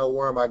plateau.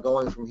 Where am I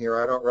going from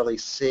here? I don't really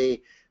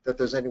see that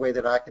there's any way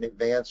that I can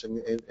advance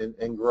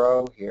and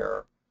grow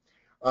here.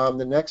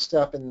 The next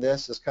step in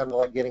this is kind of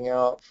like getting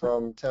out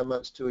from 10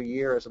 months to a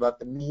year. It's about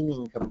the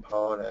meaning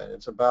component.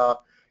 It's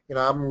about,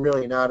 I'm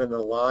really not in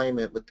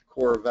alignment with the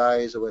core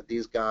values of what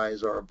these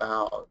guys are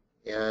about.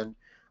 And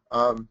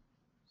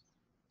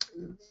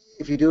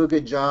if you do a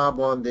good job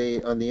on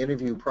the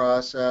interview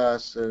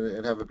process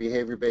and have a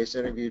behavior-based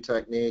interview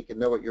technique and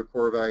know what your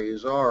core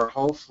values are,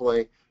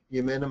 hopefully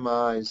you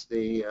minimize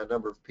the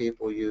number of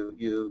people you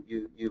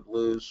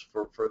lose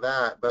for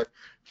that. But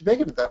if you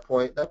make it at that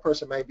point, that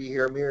person might be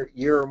here a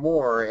year or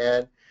more,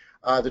 and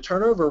the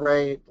turnover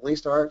rate, at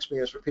least our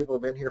experience for people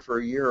who have been here for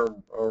a year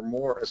or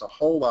more, is a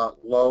whole lot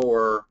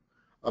lower.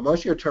 Most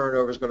of your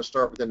turnover is going to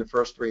start within the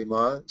first 3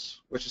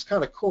 months, which is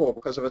kind of cool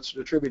because if it's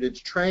attributed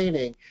to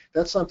training,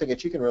 that's something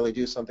that you can really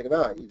do something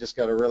about. You just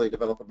got to really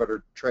develop a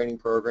better training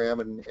program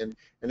and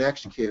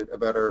execute a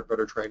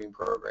better training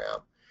program.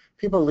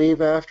 People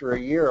leave after a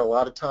year. A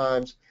lot of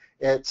times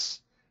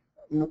it's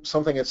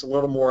something that's a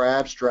little more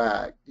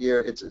abstract.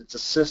 It's a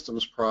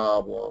systems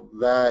problem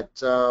that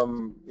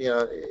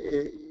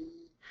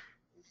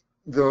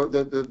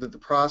the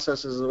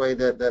processes, the way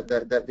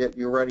that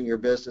you're running your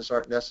business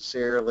aren't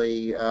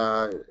necessarily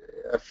a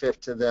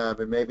fit to them,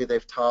 and maybe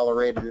they've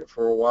tolerated it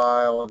for a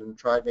while and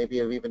maybe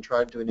have even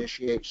tried to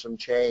initiate some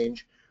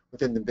change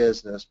within the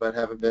business, but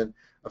haven't been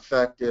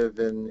effective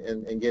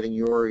in getting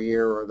your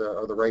ear or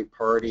the right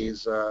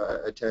party's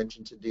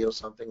attention to deal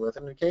something with.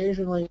 And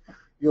occasionally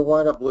you'll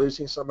wind up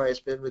losing somebody that's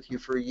been with you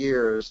for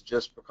years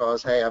just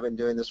because, hey, I've been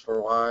doing this for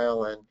a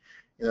while, and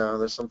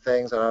there's some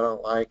things that I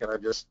don't like, and I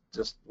just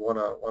want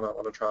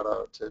to try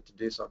to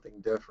do something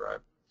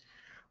different.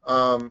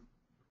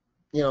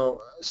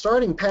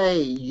 Starting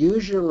pay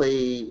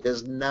usually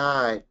is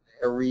not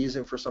a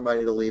reason for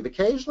somebody to leave.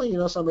 Occasionally,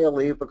 somebody will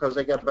leave because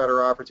they got a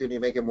better opportunity,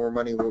 making more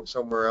money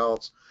somewhere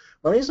else.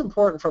 Money is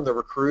important from the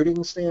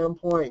recruiting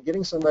standpoint.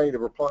 Getting somebody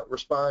to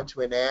respond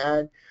to an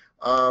ad,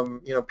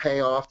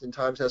 pay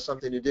oftentimes has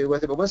something to do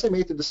with it. But once they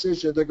make the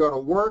decision they're going to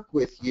work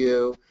with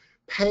you,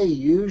 pay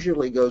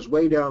usually goes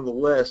way down the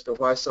list of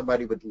why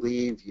somebody would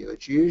leave you.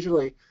 It's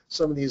usually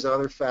some of these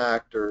other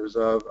factors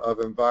of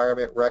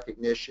environment,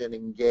 recognition,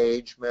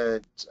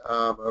 engagement,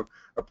 of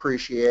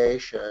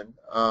appreciation.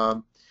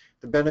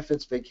 The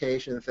benefits,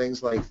 vacation,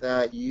 things like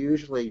that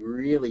usually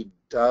really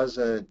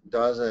doesn't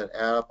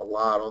add up a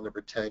lot on the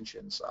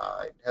retention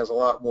side. It has a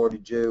lot more to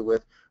do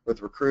with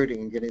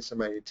recruiting and getting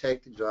somebody to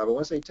take the job. But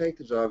once they take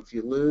the job, if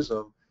you lose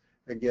them,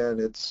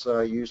 again, it's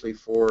usually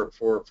for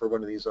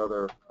one of these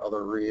other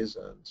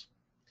reasons.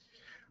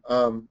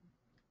 And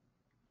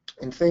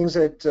things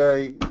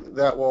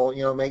that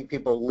will make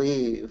people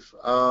leave.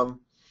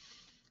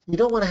 You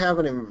don't want to have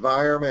an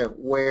environment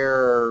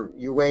where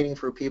you're waiting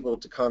for people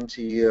to come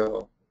to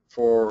you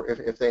for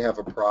if they have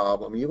a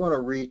problem. You want to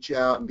reach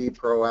out and be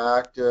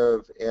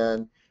proactive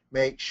and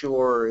make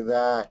sure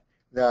that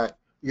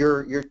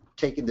you're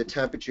taking the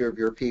temperature of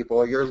your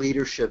people. Your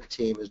leadership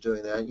team is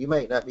doing that. You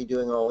might not be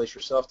doing all this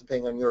yourself,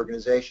 depending on your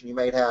organization. You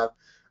might have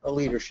a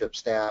leadership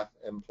staff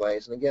in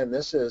place. And again,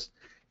 this is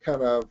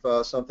kind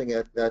of something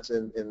that's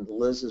in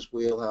Liz's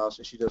wheelhouse,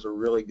 and she does a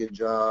really good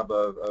job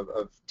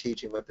of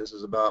teaching what this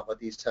is about, what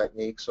these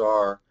techniques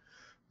are.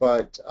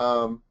 But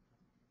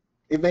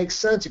it makes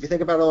sense if you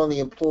think about it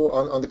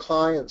on the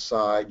client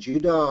side. You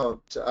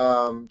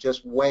don't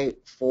just wait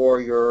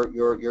for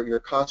your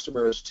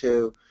customers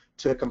to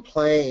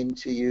complain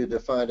to you to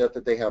find out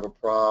that they have a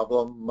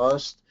problem.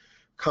 Most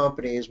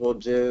companies will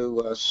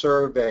do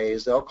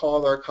surveys. They'll call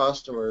their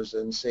customers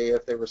and see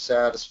if they were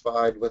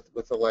satisfied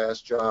with the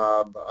last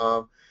job.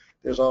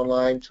 There's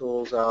online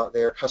tools out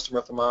there.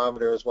 Customer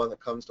thermometer is one that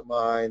comes to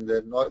mind.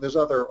 And there's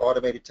other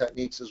automated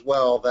techniques as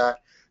well that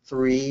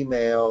through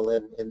email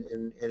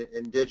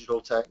and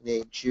digital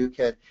techniques you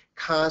can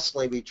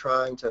constantly be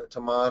trying to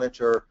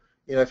monitor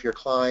if your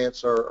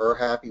clients are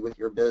happy with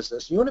your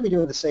business. You want to be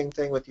doing the same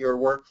thing with your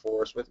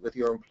workforce, with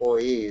your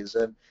employees.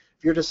 And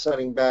if you're just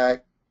sitting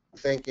back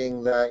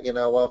thinking that,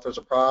 well, if there's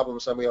a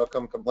problem, somebody will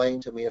come complain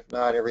to me. If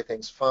not,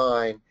 everything's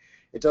fine.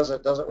 It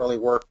doesn't really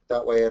work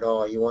that way at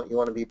all. You want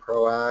to be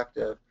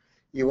proactive.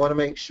 You want to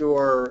make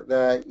sure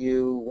that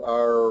you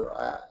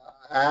are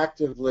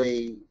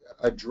actively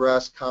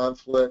address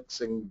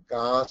conflicts and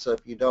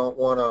gossip. You don't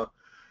want to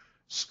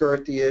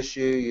skirt the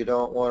issue. You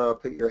don't want to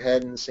put your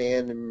head in the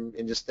sand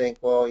and just think,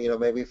 well,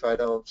 maybe if I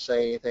don't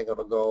say anything,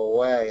 it'll go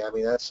away. I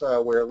mean, that's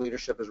where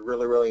leadership is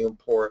really, really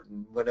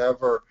important.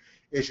 Whenever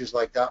issues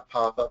like that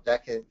pop up,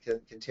 that can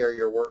tear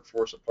your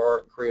workforce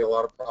apart and create a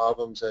lot of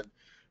problems, and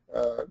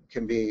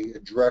can be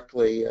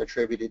directly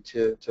attributed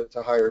to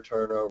higher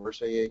turnover.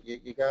 So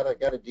you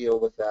gotta deal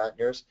with that.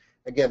 And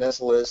again, that's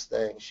Liz's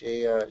thing.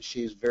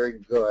 She's very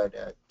good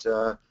at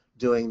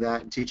doing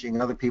that and teaching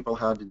other people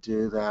how to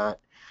do that.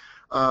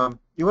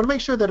 You want to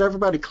make sure that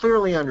everybody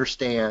clearly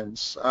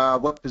understands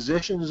what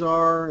positions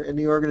are in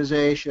the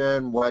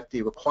organization, what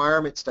the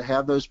requirements to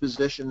have those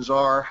positions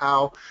are,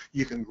 how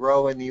you can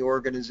grow in the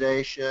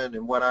organization,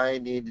 and what I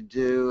need to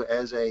do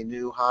as a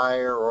new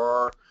hire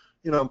or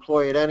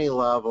employee at any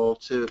level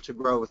to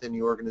grow within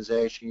the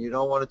organization. You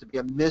don't want it to be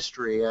a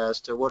mystery as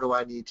to what do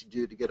I need to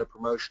do to get a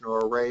promotion or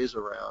a raise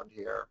around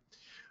here.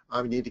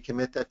 You need to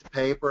commit that to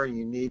paper, and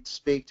you need to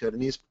speak to it. It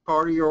needs to be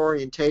part of your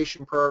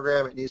orientation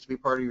program. It needs to be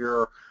part of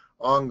your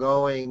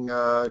ongoing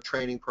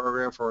training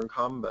program for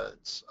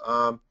incumbents.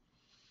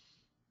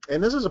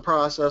 And this is a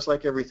process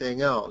like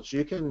everything else.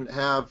 You can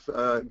have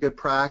good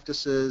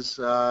practices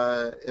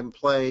in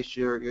place.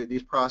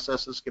 These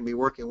processes can be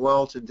working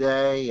well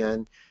today,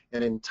 and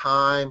in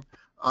time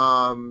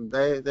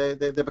they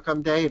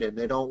become dated.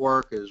 They don't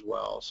work as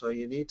well. So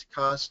you need to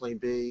constantly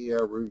be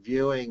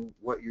reviewing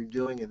what you're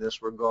doing in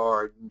this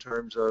regard in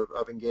terms of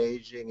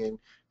engaging and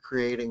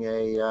creating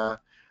a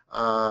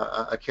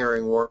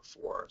caring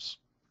workforce.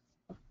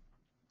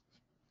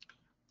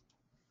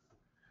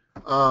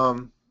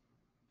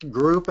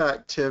 Group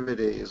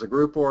activities, a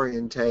group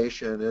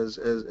orientation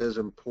is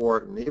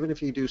important. Even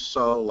if you do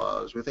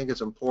solos, we think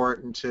it's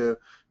important to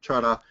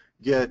try to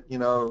get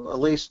at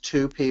least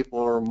 2 people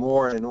or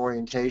more in an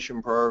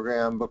orientation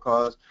program,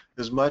 because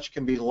as much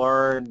can be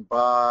learned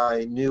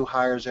by new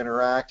hires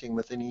interacting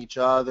within each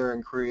other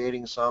and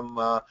creating some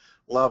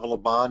level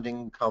of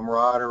bonding,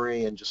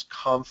 camaraderie, and just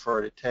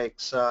comfort. It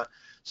takes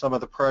some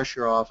of the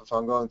pressure off if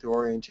I'm going through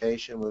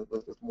orientation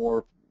with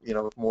more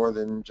with more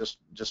than just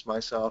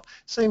myself.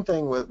 Same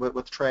thing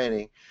with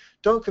training.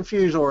 Don't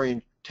confuse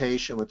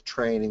orientation with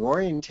training.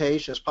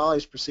 Orientation is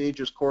policies,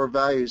 procedures, core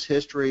values,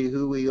 history,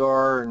 who we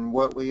are and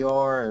what we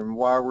are and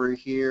why we're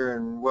here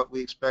and what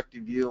we expect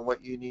of you and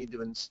what you need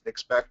to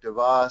expect of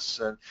us,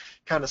 and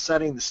kind of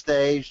setting the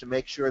stage to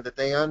make sure that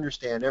they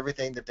understand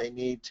everything that they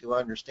need to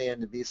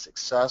understand to be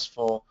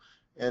successful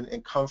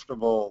and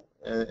comfortable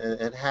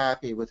and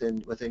happy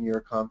within your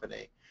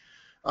company.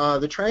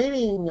 The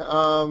training,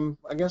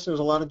 I guess there's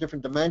a lot of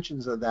different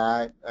dimensions of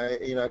that.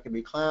 It can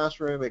be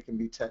classroom, it can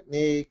be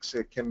techniques,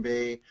 it can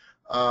be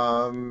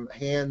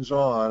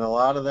hands-on. A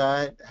lot of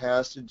that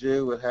has to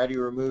do with how do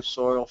you remove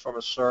soil from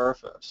a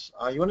surface.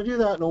 You want to do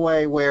that in a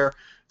way where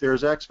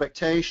there's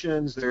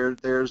expectations,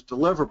 there's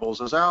deliverables,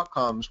 there's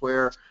outcomes,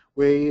 where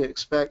we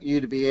expect you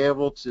to be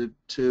able to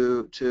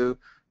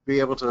be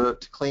able to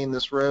clean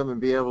this room and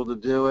be able to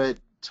do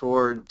it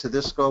to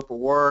this scope of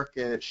work,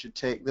 and it should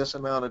take this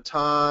amount of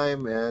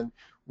time, and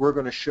we're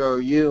going to show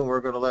you and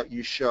we're going to let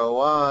you show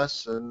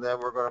us, and then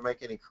we're going to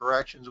make any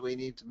corrections we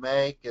need to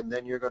make, and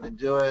then you're going to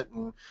do it,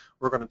 and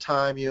we're going to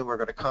time you, and we're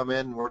going to come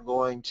in and we're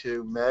going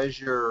to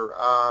measure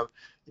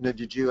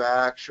did you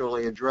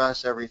actually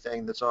address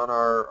everything that's on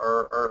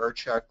our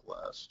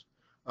checklist.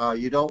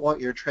 You don't want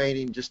your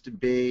training just to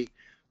be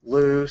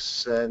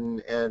loose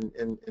and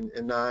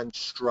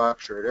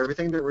non-structured.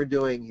 Everything that we're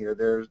doing here,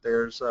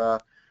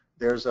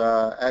 there's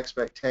a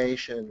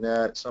expectation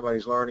that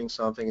somebody's learning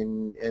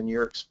something, and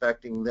you're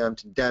expecting them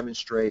to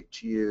demonstrate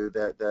to you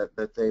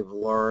that they've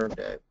learned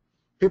it.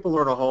 People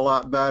learn a whole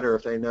lot better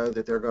if they know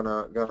that they're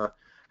gonna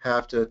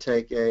have to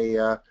take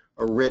a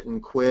written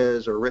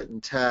quiz or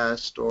written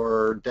test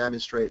or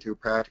demonstrate through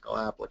practical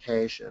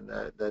application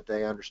that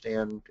they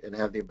understand and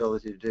have the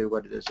ability to do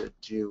what it is that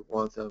you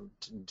want them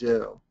to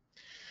do.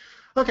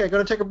 Okay,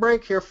 going to take a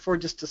break here for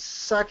just a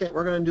second.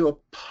 We're going to do a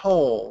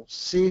poll.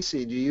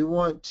 Cece, do you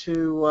want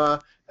to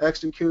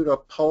execute a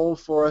poll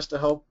for us to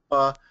help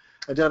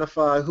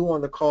identify who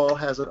on the call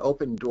has an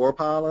open door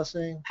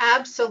policy?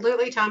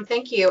 Absolutely, Tom.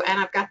 Thank you. And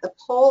I've got the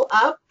poll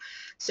up.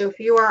 So if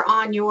you are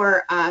on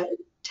your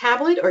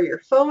tablet or your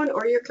phone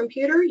or your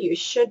computer, you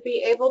should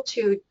be able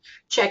to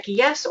check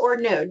yes or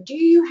no. Do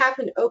you have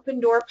an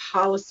open door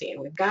policy? And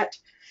we've got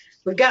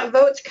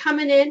votes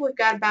coming in. We've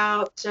got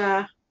about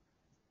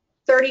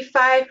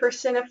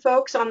 35% of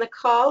folks on the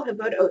call have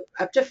voted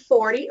up to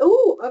 40.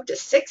 Ooh, up to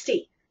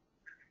 60.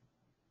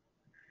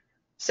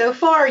 So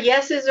far,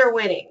 yeses are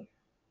winning.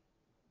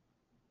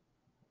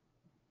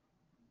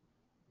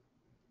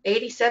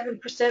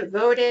 87%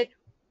 voted.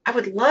 I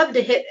would love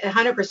to hit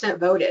 100%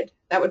 voted.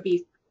 That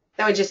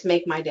would just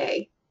make my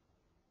day.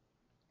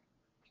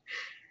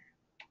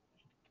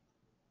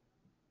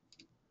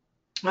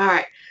 All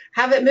right,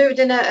 haven't moved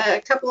in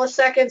a couple of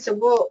seconds, so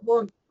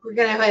we're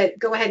going to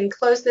go ahead and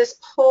close this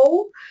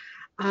poll.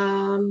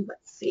 Let's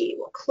see,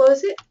 we'll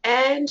close it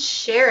and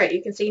share it.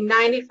 You can see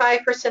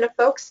 95% of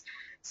folks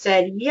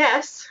said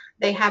yes,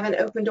 they have an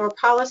open door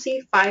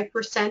policy.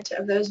 5%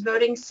 of those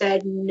voting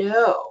said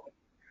no.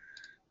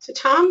 So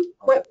Tom,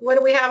 what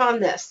do we have on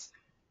this?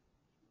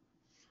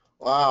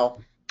 Wow.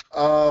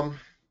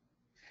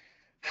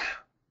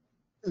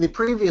 The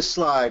previous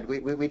slide,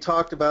 we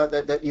talked about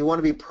that you want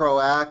to be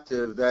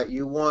proactive, that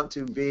you want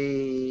to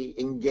be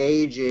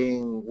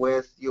engaging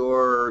with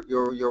your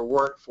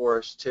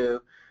workforce to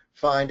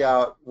find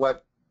out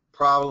what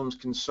problems,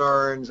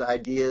 concerns,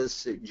 ideas,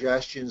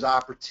 suggestions,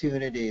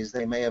 opportunities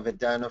they may have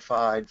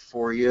identified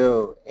for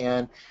you.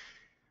 And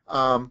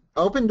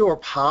Open door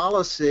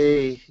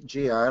policy,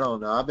 gee, I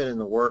don't know. I've been in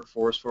the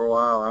workforce for a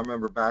while. I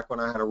remember back when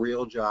I had a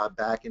real job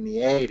back in the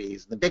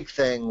 80s. The big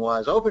thing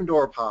was open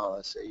door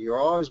policy. You're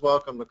always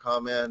welcome to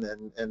come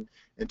in and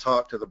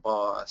talk to the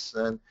boss.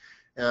 And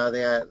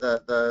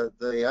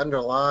the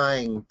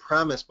underlying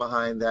premise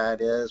behind that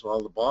is, well,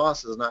 the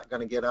boss is not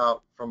going to get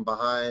out from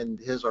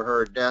behind his or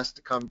her desk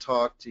to come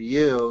talk to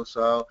you,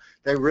 so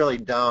they really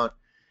don't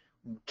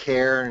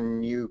care,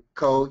 and you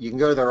can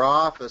go to their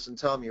office and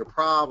tell them your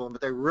problem,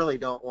 but they really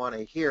don't want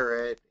to hear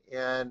it.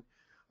 And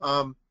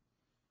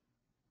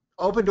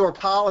open door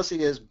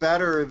policy is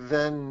better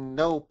than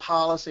no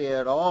policy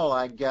at all,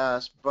 I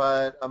guess,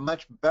 but a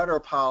much better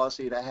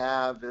policy to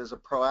have is a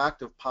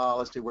proactive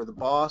policy where the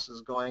boss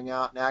is going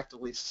out and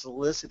actively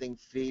soliciting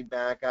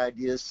feedback,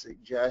 ideas,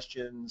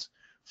 suggestions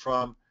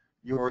from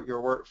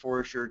your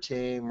workforce, your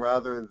team,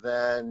 rather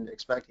than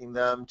expecting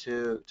them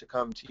to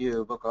come to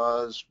you,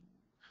 because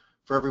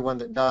for everyone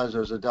that does,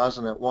 there's a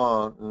dozen that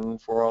won't,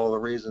 and for all the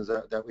reasons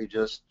that we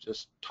just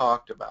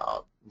talked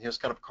about. And here's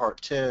kind of a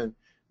cartoon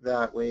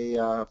that we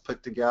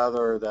put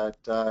together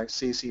that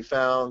Cece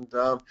found.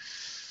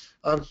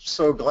 I'm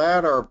so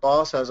glad our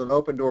boss has an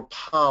open door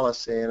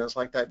policy, and it's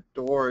like that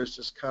door is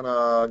just kind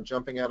of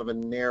jumping out of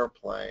an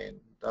airplane.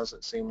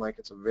 Doesn't seem like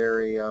it's a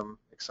very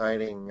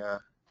exciting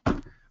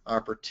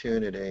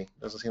opportunity.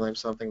 Doesn't seem like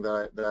something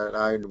that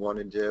I'd want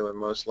to do, and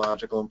most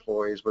logical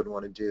employees wouldn't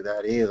want to do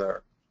that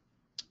either.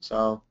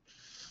 So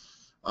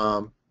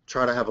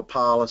try to have a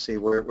policy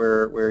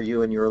where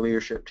you and your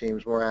leadership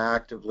teams more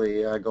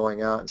actively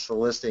going out and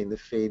soliciting the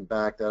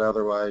feedback that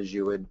otherwise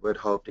you would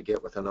hope to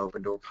get with an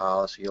open door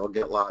policy. You'll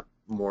get a lot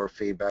more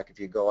feedback if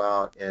you go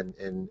out and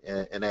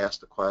ask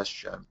the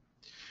question.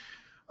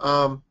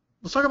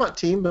 Let's talk about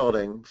team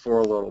building for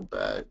a little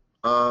bit.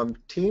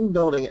 Team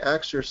building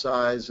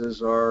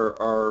exercises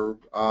are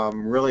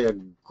really a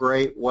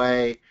great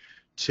way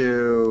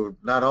to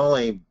not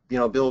only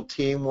build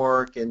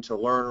teamwork and to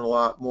learn a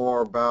lot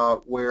more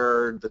about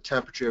where the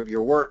temperature of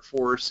your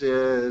workforce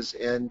is,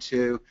 and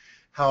to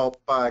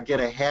help get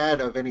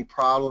ahead of any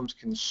problems,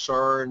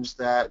 concerns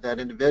that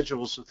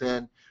individuals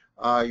within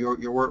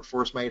your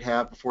workforce might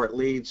have before it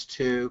leads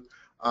to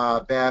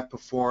bad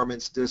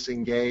performance,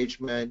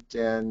 disengagement,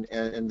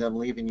 and them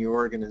leaving your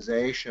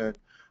organization.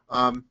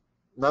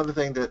 Another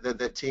thing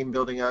that team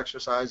building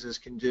exercises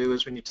can do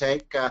is when you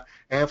take a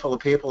handful of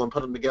people and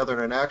put them together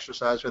in an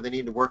exercise where they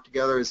need to work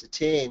together as a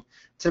team,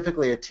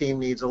 typically a team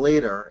needs a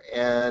leader,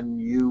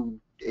 and you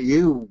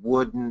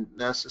wouldn't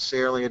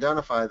necessarily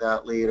identify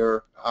that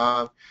leader.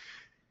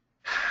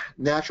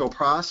 Natural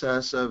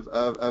process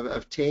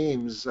of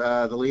teams,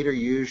 the leader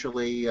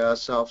usually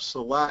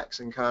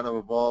self-selects and kind of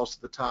evolves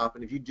to the top,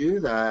 and if you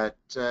do that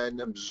and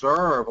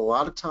observe, a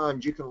lot of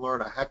times you can learn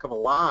a heck of a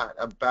lot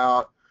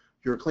about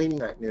your cleaning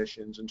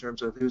technicians in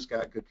terms of who's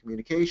got good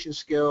communication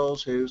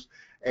skills, who's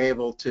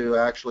able to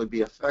actually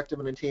be effective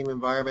in a team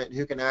environment, and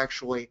who can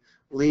actually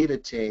lead a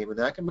team. And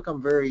that can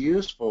become very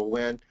useful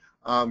when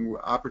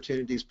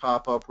opportunities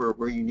pop up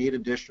where you need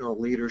additional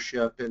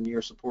leadership in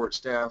your support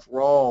staff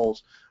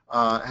roles.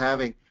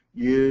 Having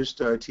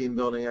used team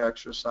building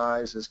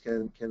exercises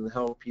can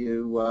help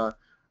you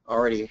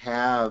already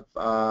have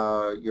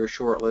your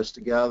short list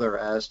together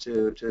as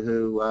to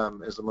who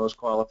is the most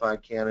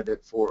qualified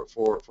candidate for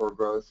a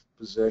growth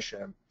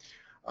position.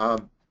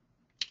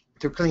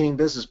 Through Cleaning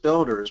Business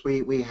Builders,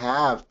 we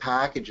have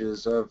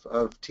packages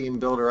of team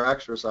builder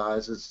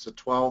exercises. It's a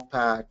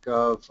 12-pack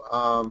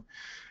of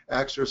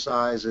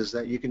exercises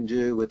that you can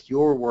do with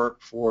your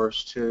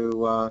workforce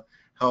to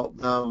help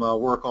them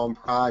work on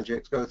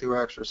projects, go through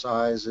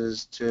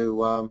exercises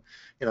to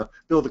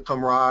build the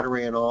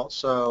camaraderie, and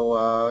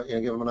also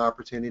give them an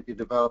opportunity to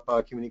develop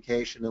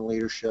communication and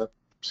leadership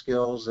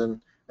skills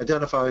and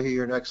identify who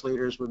your next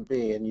leaders would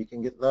be. And you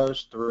can get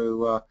those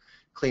through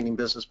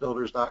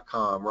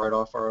cleaningbusinessbuilders.com right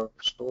off our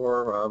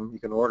store. You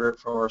can order it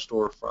from our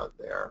storefront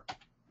there.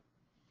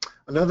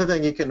 Another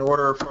thing you can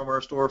order from our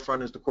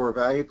storefront is the core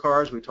value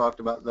cards. We talked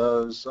about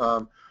those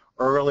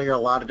earlier. A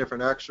lot of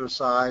different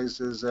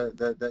exercises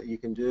that you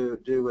can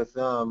do with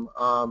them.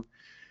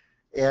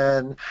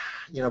 And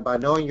by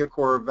knowing your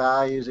core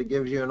values, it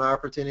gives you an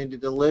opportunity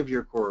to live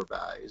your core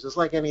values. It's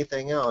like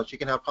anything else. You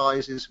can have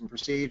policies and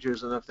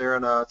procedures, and if they're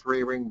in a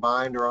 3-ring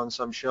binder on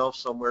some shelf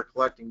somewhere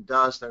collecting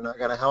dust, they're not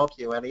going to help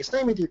you any.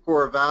 Same with your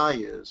core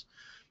values.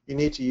 You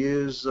need to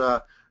use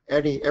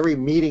every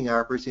meeting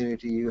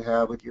opportunity you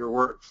have with your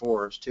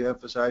workforce to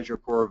emphasize your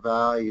core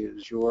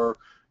values, your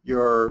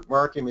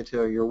marketing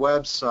material, your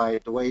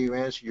website, the way you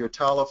answer your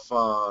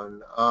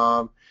telephone.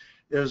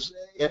 There's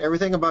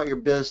everything about your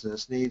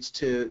business needs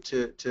to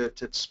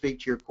speak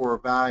to your core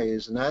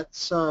values, and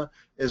that's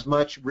as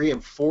much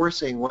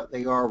reinforcing what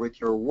they are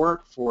with your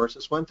workforce.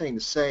 It's one thing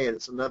to say it,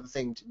 it's another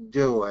thing to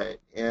do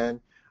it,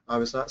 and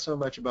it's not so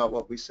much about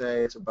what we say,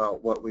 it's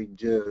about what we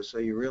do. So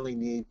you really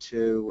need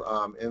to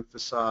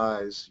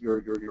emphasize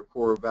your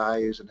core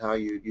values and how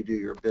you do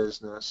your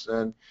business.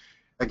 And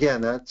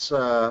again, that's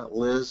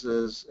Liz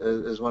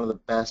is one of the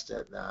best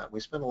at that. We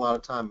spend a lot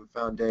of time in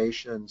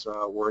foundations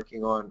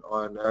working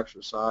on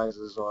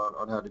exercises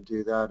on how to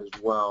do that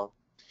as well.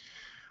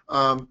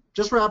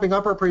 Just wrapping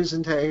up our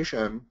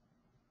presentation.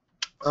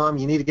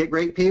 You need to get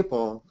great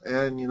people,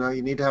 and you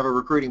need to have a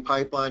recruiting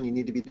pipeline. You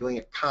need to be doing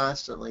it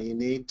constantly. You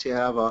need to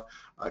have a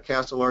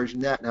cast a large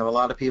net and have a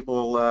lot of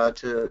people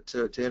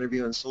to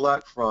interview and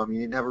select from. You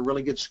need to have a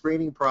really good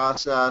screening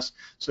process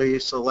so you're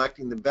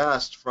selecting the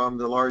best from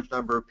the large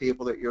number of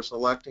people that you're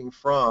selecting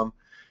from.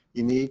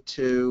 You need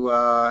to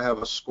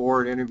have a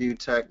scored interview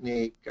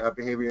technique,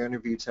 behavior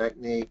interview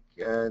technique,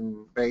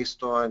 and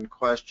based on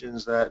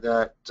questions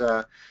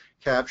that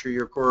capture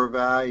your core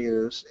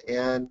values.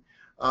 And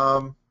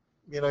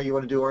you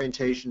want to do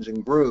orientations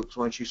in groups.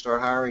 Once you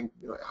start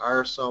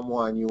hire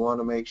someone, you want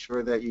to make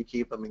sure that you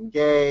keep them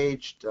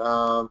engaged.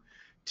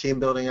 Team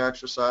building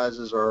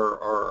exercises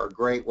are a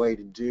great way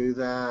to do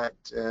that,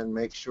 and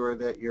make sure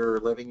that you're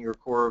living your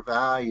core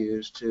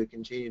values to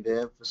continue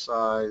to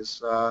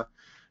emphasize,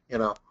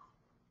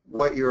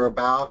 what you're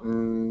about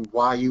and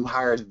why you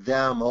hired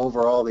them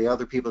over all the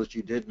other people that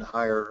you didn't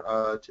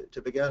hire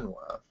to begin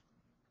with.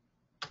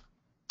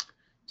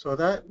 So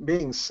that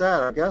being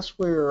said, I guess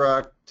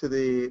we're to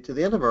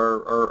the end of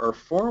our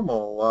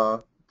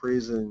formal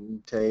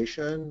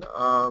presentation.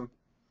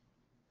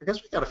 I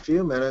guess we got a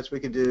few minutes. We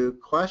could do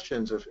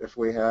questions if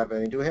we have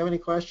any. Do we have any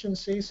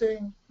questions,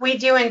 Cece? We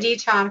do indeed,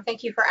 Tom.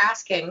 Thank you for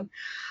asking.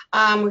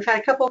 We've had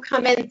a couple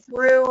come in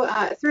through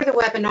the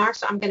webinar,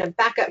 so I'm going to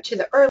back up to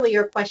the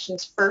earlier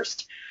questions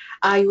first.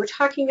 You were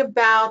talking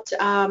about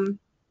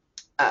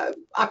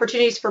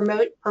opportunities for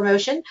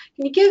promotion.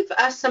 Can you give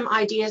us some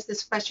ideas?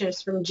 This question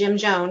is from Jim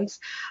Jones,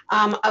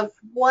 of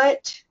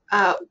what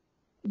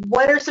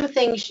are some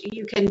things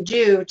you can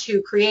do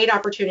to create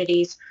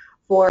opportunities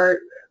for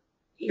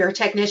your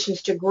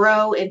technicians to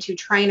grow into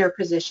trainer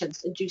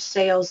positions, into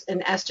sales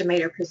and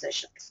estimator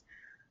positions?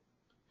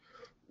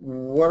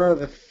 What are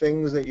the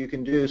things that you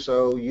can do?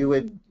 So you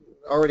would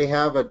already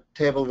have a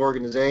table of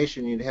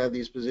organization. You'd have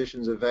these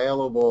positions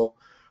available.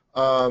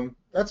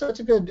 That's a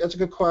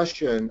good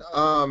question.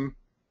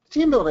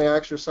 Team building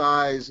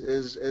exercise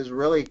is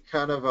really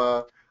kind of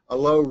a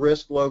low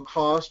risk, low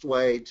cost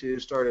way to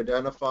start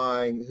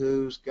identifying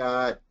who's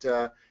got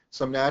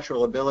some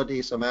natural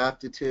ability, some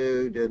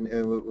aptitude, and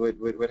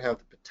would have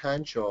the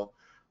potential.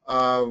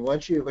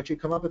 Once you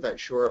come up with that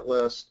short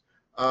list,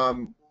 a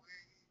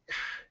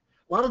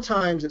lot of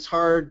times it's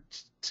hard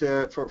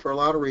for a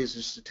lot of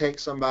reasons to take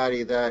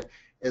somebody that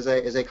is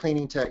a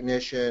cleaning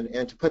technician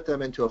and to put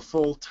them into a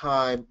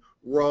full-time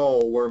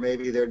role where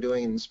maybe they're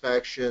doing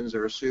inspections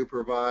or a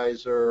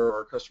supervisor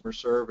or customer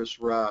service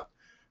rep.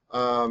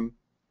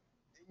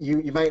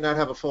 You might not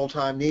have a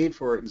full-time need,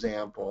 for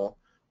example.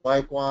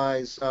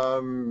 Likewise,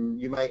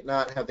 you might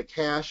not have the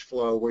cash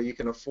flow where you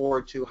can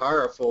afford to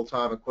hire a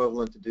full-time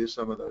equivalent to do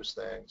some of those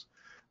things.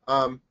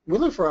 We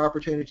look for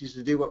opportunities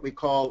to do what we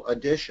call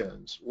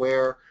additions,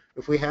 where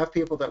if we have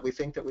people that we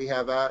think that we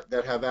have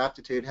that have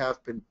aptitude, have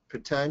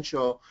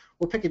potential,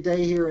 we'll pick a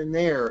day here and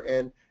there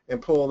and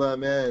pull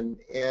them in.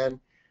 And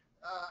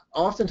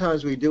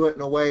oftentimes we do it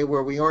in a way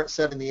where we aren't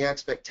setting the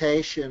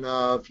expectation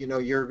of, you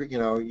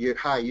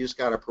just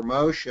got a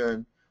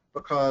promotion,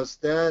 because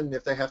then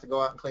if they have to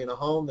go out and clean a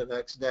home the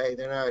next day,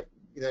 they're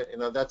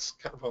not, that's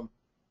kind of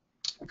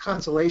a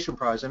consolation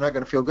prize. They're not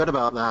going to feel good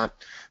about that.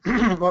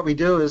 What we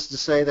do is to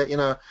say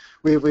that,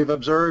 we've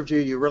observed you,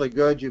 you're really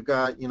good, you've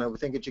got, we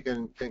think that you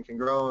can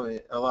grow in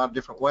a lot of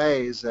different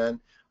ways, and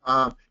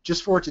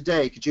just for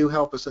today, could you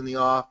help us in the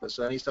office?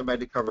 I need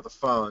somebody to cover the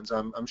phones.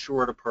 I'm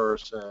short a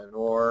person,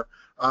 or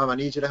I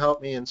need you to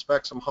help me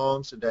inspect some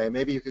homes today.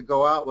 Maybe you could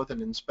go out with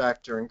an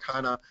inspector and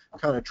kind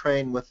of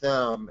train with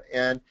them,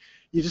 and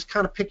you just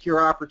kind of pick your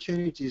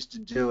opportunities to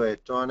do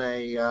it on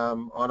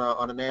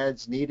an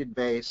as needed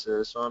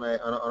basis, on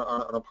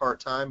a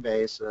part-time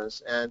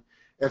basis, and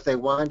if they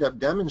wind up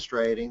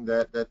demonstrating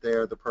that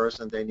they're the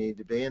person they need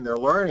to be and they're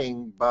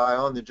learning by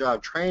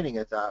on-the-job training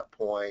at that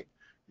point,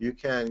 you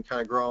can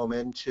kind of grow them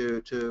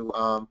into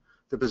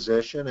the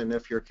position. And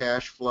if your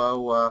cash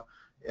flow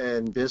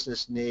and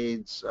business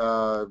needs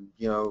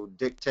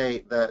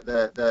dictate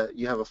that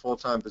you have a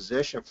full-time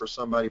position for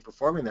somebody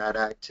performing that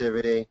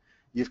activity,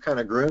 you've kind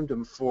of groomed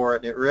them for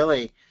it, and it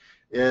really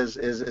is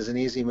an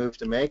easy move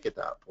to make at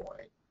that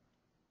point.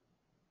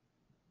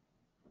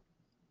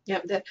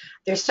 Yeah,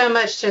 there's so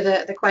much to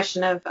the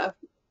question of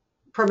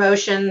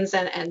promotions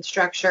and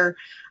structure.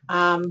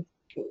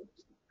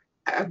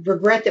 I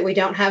regret that we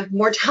don't have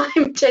more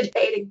time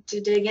today to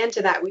dig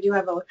into that. We do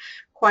have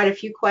quite a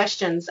few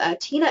questions.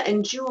 Tina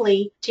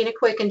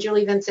Quick and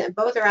Julie Vincent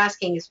both are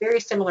asking a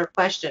very similar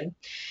question.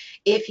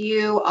 If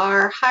you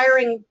are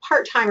hiring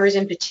part-timers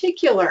in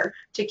particular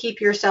to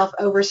keep yourself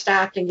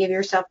overstaffed and give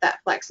yourself that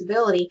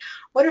flexibility,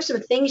 what are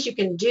some things you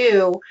can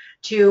do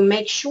to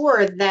make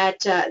sure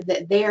that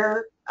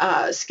their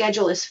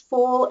schedule is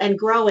full and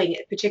growing,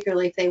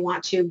 particularly if they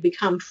want to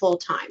become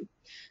full-time?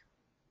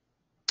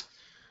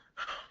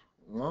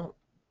 Well,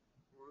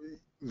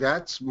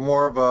 that's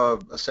more of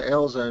a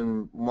sales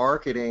and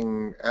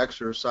marketing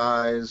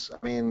exercise. I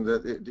mean,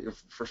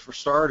 for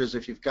starters,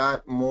 if you've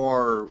got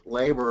more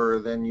labor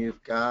than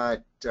you've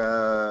got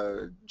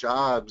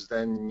jobs,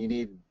 then you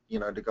need,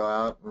 to go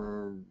out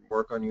and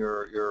work on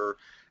your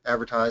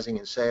advertising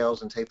and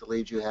sales and take the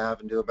leads you have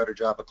and do a better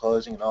job of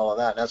closing and all of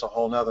that. And that's a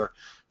whole nother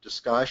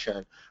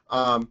discussion.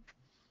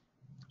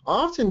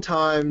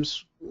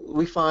 Oftentimes,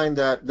 we find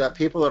that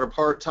people that are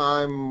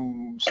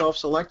part-time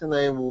self-select and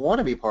they want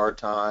to be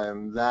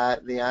part-time,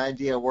 that the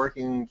idea of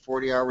working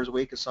 40 hours a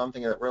week is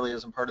something that really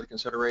isn't part of the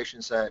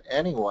consideration set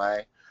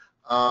anyway.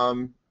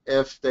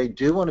 If they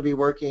do want to be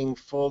working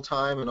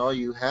full-time and all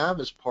you have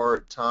is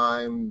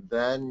part-time,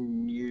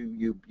 then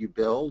you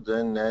build,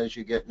 and as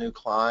you get new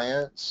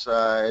clients,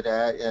 it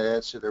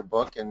adds to their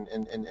book, and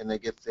they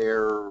get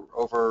there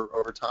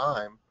over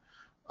time.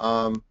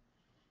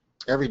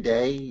 Every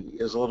day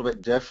is a little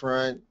bit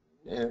different,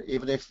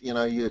 even if you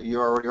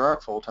already are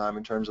at full-time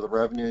in terms of the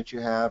revenue that you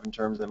have, in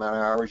terms of the amount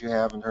of hours you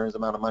have, in terms of the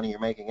amount of money you're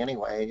making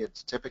anyway.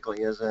 It's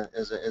typically is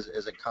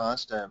a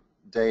constant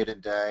day to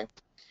day.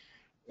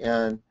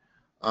 And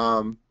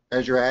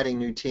as you're adding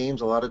new teams,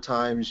 a lot of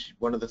times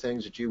one of the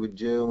things that you would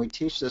do, and we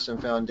teach this in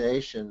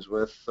Foundations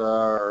with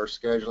our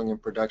scheduling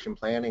and production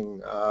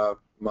planning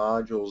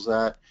modules,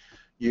 that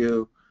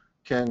you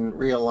can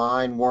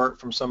realign work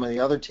from some of the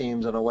other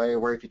teams in a way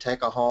where if you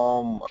take a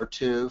home or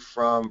two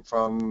from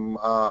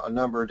a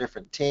number of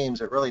different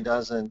teams, it really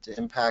doesn't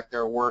impact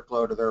their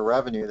workload or their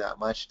revenue that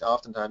much.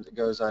 Oftentimes it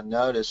goes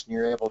unnoticed, and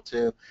you're able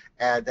to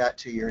add that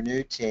to your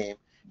new team.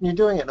 And you're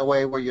doing it in a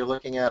way where you're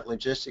looking at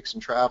logistics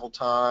and travel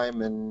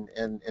time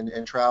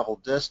and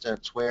travel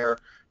distance, where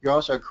you're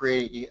also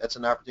creating, it's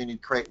an opportunity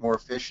to create more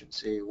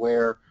efficiency,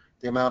 where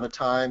the amount of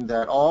time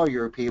that all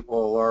your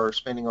people are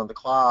spending on the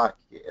clock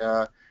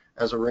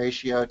as a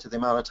ratio to the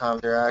amount of time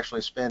they're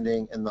actually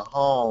spending in the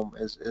home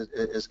is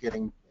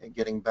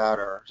getting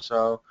better.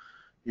 So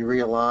you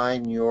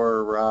realign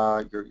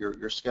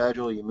your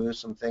schedule, you move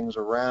some things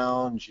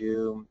around,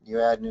 you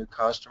add new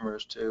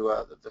customers to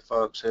the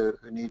folks who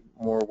need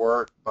more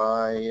work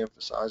by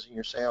emphasizing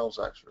your sales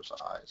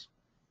exercise.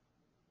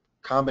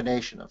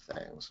 Combination of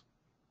things.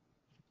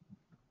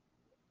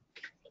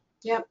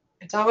 Yep,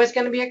 it's always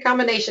going to be a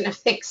combination of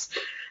things.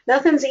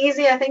 Nothing's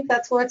easy. I think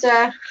that's one of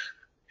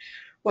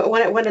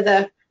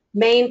the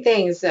main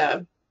things.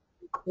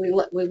 We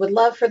would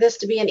love for this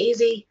to be an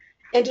easy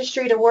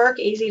industry to work,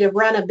 easy to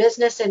run a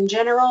business in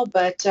general,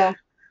 but you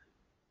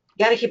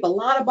got to keep a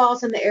lot of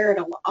balls in the air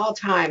at all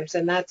times,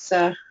 and that's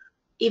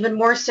even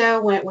more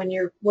so when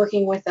you're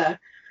working with a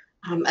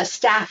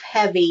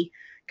staff-heavy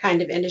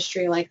kind of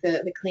industry like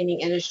the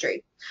cleaning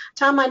industry.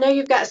 Tom, I know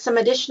you've got some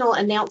additional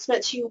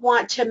announcements you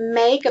want to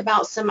make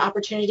about some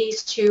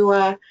opportunities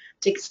to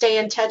stay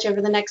in touch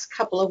over the next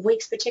couple of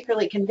weeks,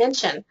 particularly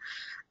convention.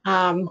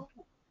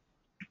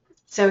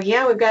 So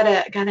yeah, we've got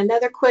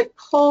another quick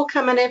poll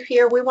coming up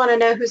here. We want to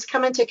know who's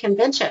coming to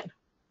convention.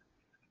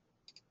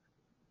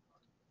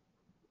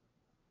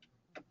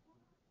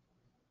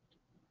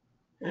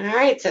 All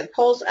right, so the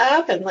poll's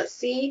up, and let's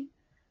see.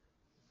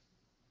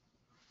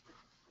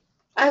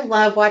 I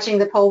love watching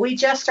the poll. We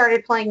just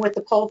started playing with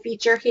the poll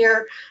feature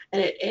here,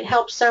 and it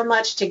helps so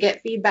much to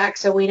get feedback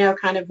so we know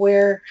kind of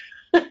where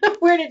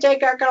where to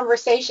take our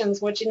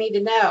conversations, what you need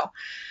to know.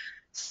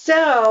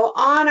 So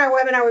on our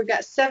webinar, we've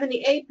got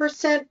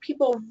 78%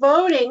 people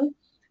voting.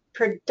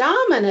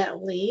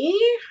 Predominantly,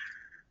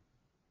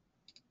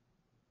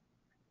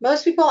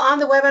 most people on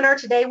the webinar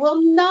today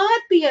will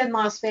not be in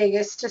Las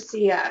Vegas to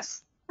see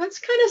us. That's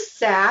kind of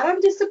sad. I'm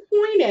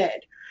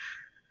disappointed.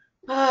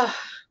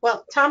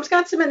 Well, Tom's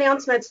got some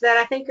announcements that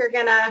I think are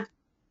gonna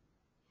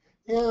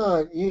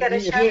show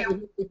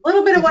you a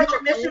little bit of what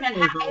you're missing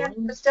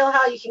and still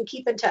how you can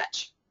keep in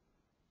touch.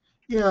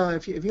 Yeah,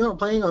 if you're not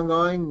planning on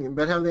going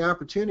but have the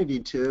opportunity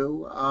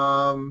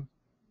to,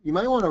 you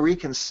might want to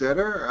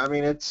reconsider. I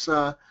mean, it's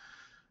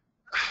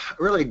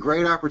really a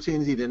great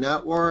opportunity to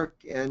network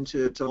and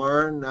to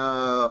learn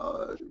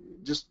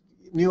just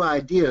new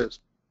ideas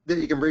that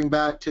you can bring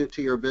back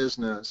to your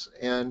business.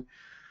 And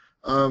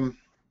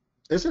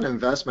it's an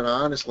investment,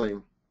 honestly,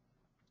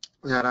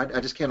 that I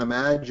just can't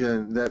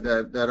imagine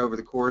that over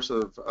the course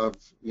of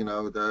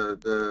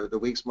the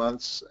weeks,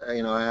 months,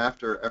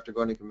 after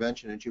going to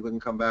convention, that you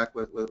wouldn't come back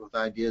with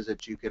ideas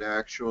that you could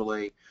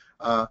actually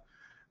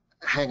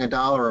hang a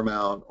dollar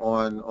amount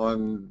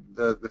on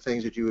the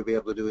things that you would be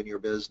able to do in your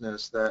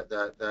business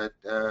that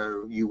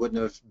you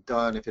wouldn't have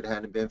done if it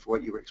hadn't been for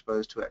what you were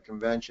exposed to at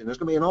convention. There's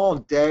going to be an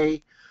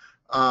all-day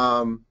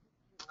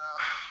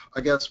I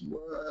guess,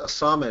 a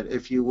summit,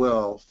 if you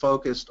will,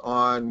 focused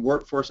on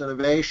workforce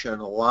innovation.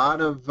 A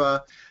lot of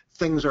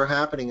things are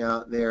happening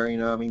out there. You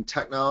know, I mean,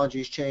 technology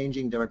is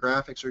changing,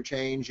 demographics are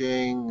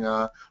changing,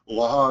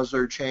 laws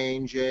are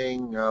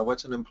changing.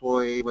 What's an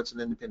employee? What's an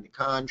independent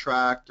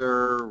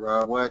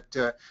contractor? What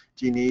do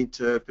you need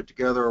to put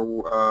together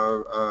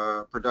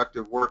a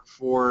productive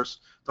workforce?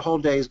 The whole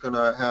day is going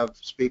to have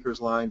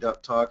speakers lined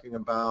up talking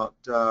about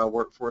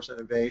workforce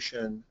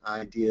innovation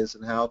ideas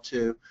and how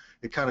to.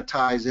 It kind of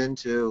ties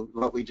into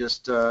what we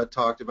just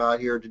talked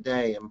about here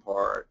today in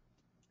part.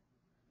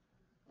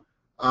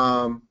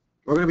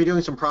 We're going to be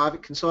doing some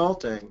private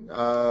consulting.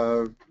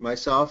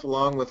 Myself,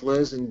 along with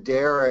Liz and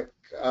Derek,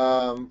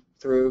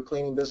 through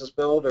Cleaning Business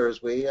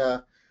Builders, we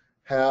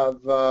have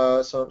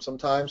some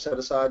time set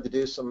aside to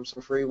do some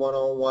free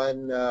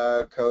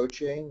one-on-one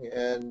coaching,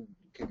 and you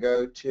can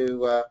go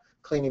to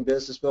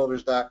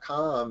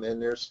cleaningbusinessbuilders.com,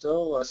 and there's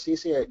still a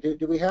CCA.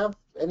 Do we have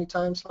any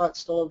time slots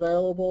still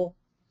available?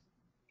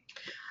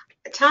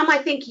 Tom, I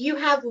think you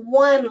have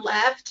one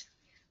left.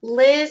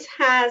 Liz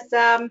has,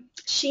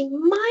 she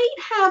might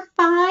have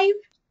 5.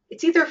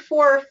 It's either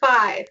 4 or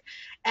 5.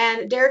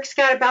 And Derek's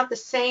got about the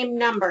same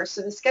number.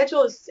 So the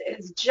schedule is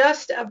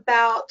just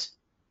about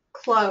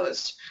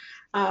closed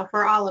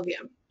for all of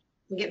you.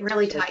 I'm getting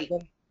really tight.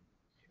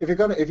 If you are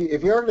going to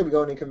be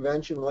going to a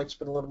convention, we'd like to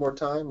spend a little more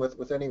time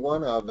with any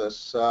one of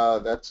us.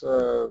 That's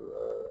a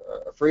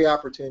free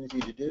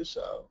opportunity to do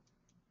so.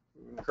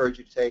 I encourage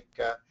you to take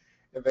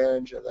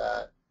advantage of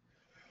that.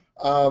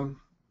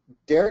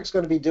 Derek's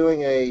going to be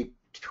doing a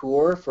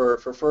tour for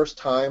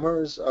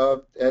first-timers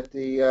at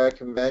the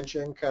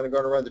convention, kind of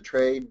going around the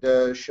trade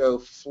show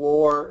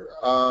floor,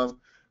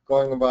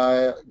 going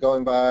by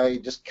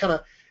just kind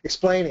of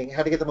explaining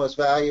how to get the most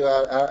value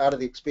out of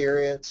the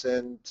experience,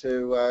 and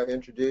to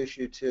introduce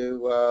you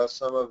to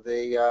some of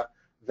the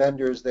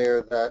vendors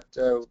there that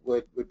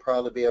would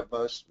probably be of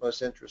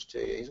most interest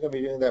to you. He's going to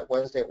be doing that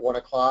Wednesday at 1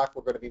 o'clock.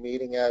 We're going to be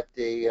meeting at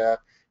the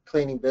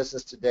Cleaning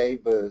Business Today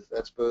booth.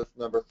 That's booth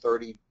number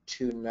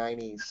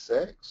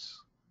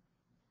 3296.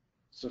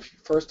 So if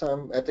your first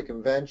time at the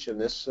convention,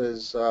 this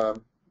is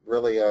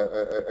really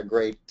a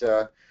great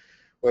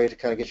way to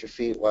kind of get your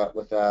feet wet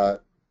with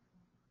that.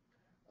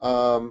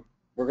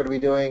 We're going to be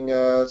doing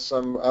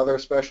some other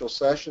special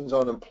sessions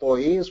on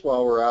employees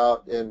while we're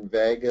out in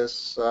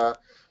Vegas.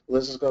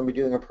 Liz is going to be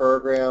doing a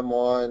program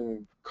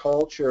on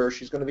culture.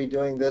 She's going to be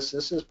doing this.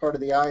 This is part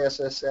of the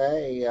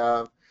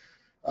ISSA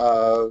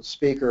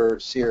speaker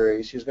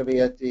series. She's going to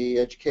be at the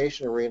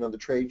education arena on the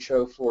trade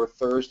show floor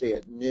Thursday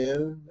at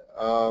noon.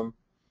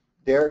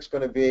 Derek's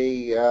going to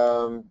be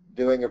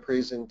doing a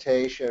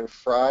presentation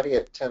Friday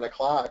at 10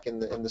 o'clock in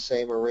the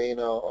same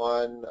arena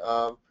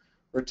on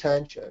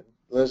retention.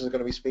 Liz is going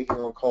to be speaking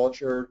on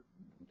culture.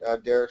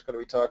 Derek's going to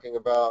be talking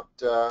about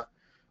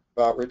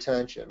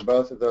retention.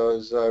 Both of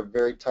those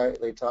very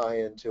tightly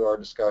tie into our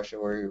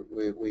discussion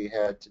we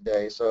had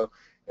today. So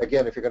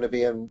again, if you're going to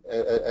be in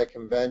a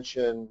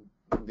convention,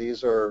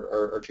 these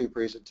are 2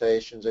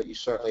 presentations that you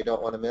certainly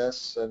don't want to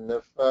miss. And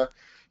if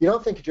you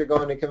don't think that you're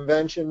going to a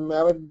convention,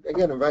 I would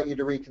again invite you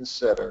to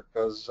reconsider,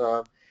 because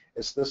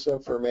it's this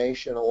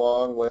information,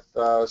 along with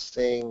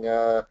seeing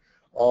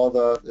all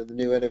the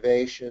new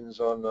innovations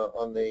on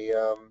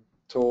the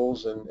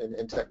tools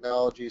and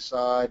technology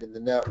side, and the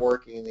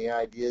networking and the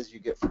ideas you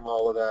get from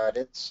all of that.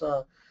 It's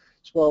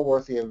well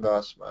worth the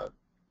investment.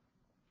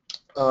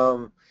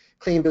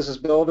 Clean Business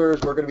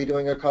Builders, we're going to be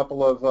doing a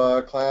couple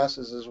of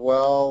classes as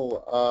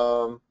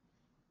well.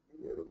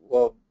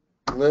 Well,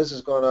 Liz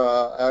is going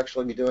to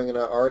actually be doing an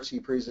artsy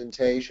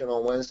presentation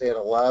on Wednesday at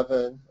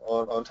 11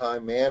 on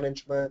time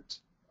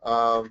management.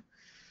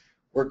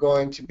 We're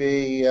going to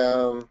be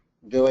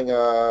doing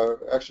a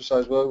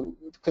exercise. Well,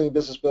 Clean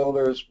Business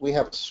Builders, we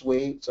have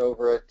suites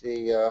over at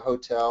the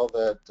hotel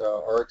that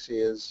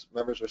Arxie's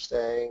members are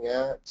staying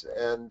at,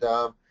 and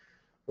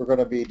we're going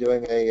to be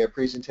doing a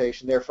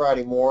presentation there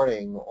Friday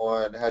morning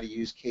on how to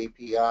use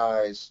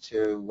KPIs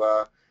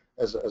to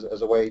as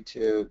a way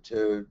to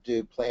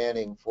do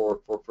planning for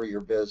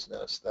your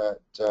business. That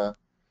I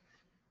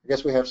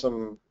guess we have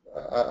some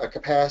a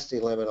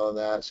capacity limit on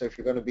that. So if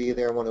you're going to be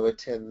there and want to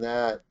attend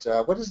that,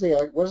 what is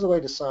the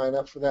way to sign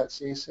up for that,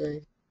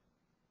 CC?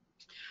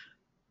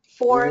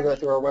 For Can we do that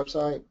through our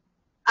website?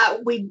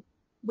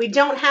 we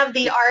don't have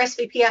the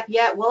RSVP up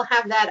yet. We'll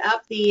have that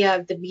up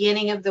the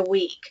beginning of the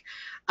week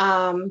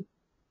of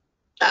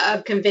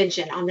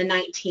convention on the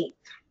 19th.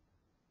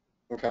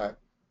 Okay.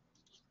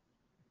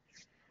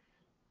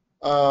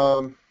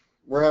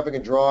 We're having a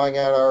drawing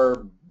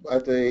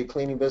at the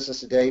Cleaning Business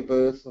Today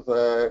booth.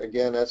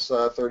 Again, that's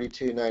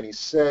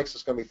 3296.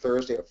 It's going to be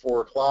Thursday at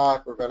 4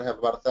 o'clock. We're going to have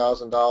about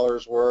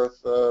 $1,000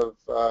 worth of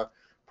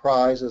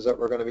prizes that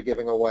we're going to be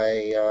giving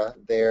away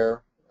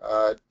there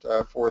at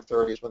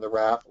 4:30 is when the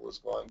raffle is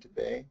going to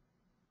be.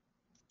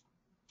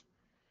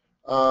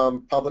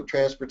 Public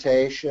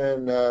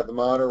transportation, the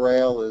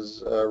monorail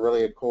is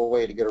really a cool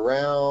way to get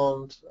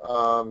around.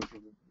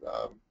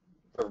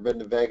 I've been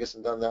to Vegas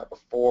and done that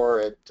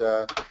before. It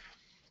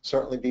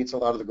certainly beats a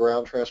lot of the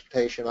ground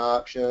transportation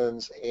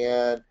options,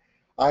 and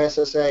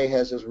ISSA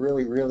has this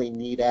really, really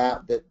neat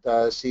app that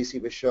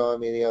Cece was showing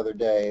me the other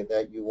day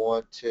that you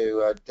want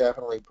to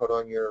definitely put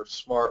on your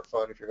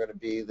smartphone if you're going to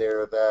be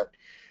there, that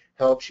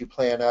helps you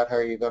plan out how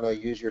you're going to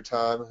use your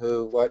time,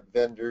 what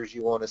vendors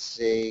you want to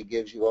see,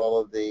 gives you all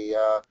of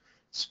the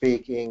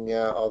speaking,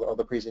 all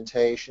the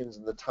presentations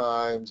and the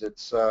times.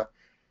 It's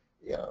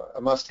you know,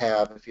 a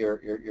must-have if you're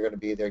going to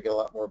be there. Get a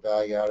lot more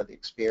value out of the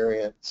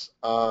experience.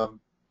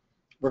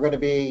 We're going to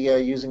be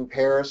using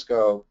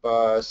Periscope.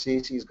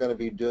 Cece is going to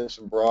be doing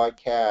some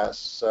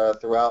broadcasts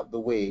throughout the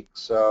week.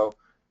 So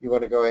you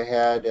want to go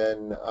ahead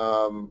and,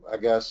 I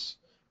guess,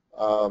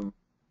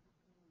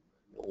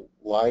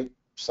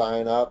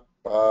 sign up,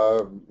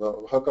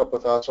 hook up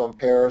with us on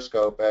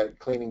Periscope at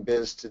Cleaning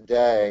Biz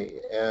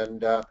Today.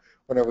 And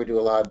whenever we do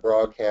a live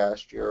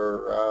broadcast,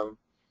 your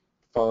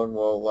phone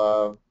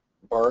will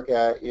bark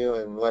at you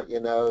and let you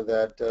know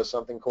that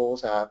something cool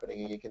is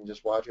happening, and you can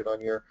just watch it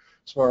on your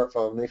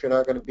smartphone. And if you're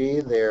not going to be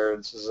there,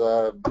 this is,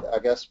 I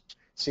guess,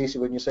 Cece,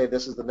 wouldn't you say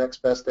this is the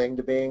next best thing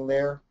to being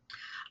there?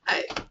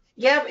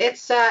 Yeah,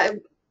 it's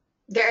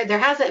there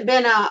hasn't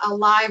been a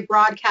live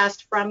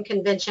broadcast from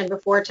convention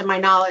before, to my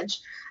knowledge,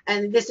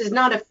 and this is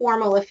not a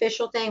formal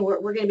official thing. We're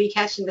going to be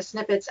catching the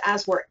snippets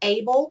as we're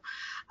able,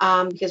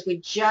 because we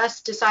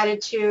just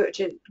decided to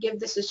give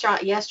this a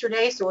shot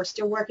yesterday, so we're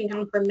still working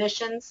on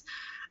permissions.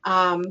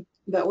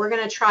 But we're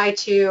going to try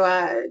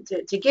to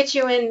get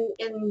you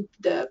in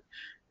the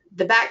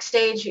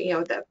backstage, you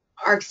know, the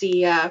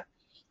ARCSI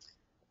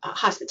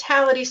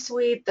hospitality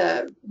suite,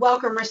 the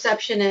welcome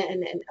reception,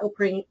 and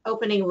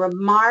opening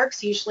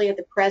remarks. Usually at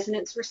the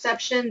president's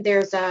reception,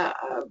 there's a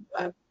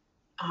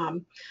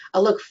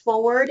look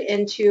forward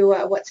into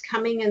what's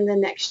coming in the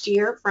next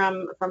year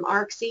from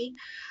ARCSI.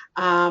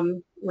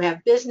 We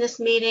have business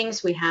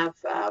meetings. We have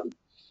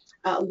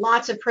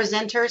lots of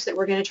presenters that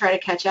we're going to try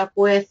to catch up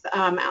with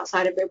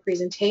outside of their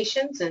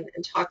presentations, and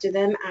talk to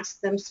them, ask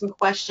them some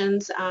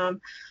questions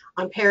on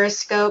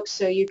Periscope,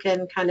 so you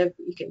can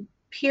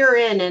peer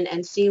in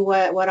and see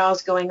what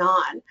all's going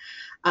on.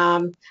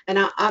 And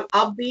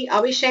I'll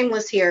be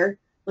shameless here.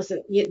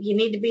 Listen, you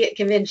need to be at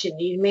convention.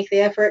 You need to make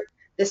the effort.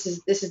 This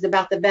is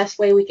about the best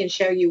way we can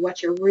show you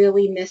what you're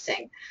really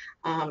missing.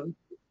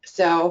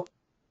 So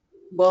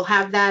we'll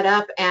have that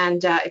up,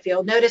 and if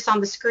you'll notice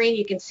on the screen,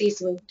 you can see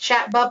some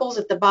chat bubbles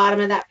at the bottom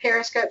of that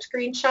Periscope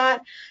screenshot.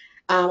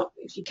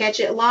 If you catch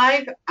it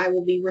live, I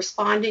will be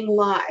responding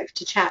live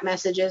to chat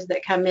messages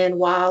that come in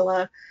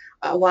while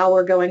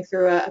we're going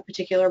through a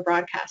particular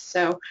broadcast.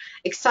 So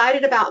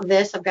excited about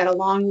this. I've got a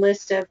long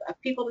list of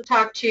people to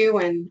talk to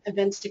and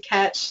events to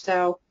catch,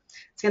 so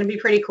it's going to be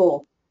pretty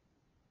cool.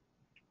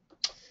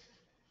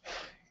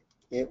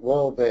 It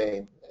will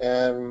be.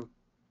 And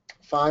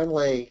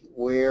finally,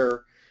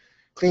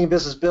 Clean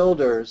Business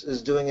Builders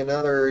is doing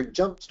another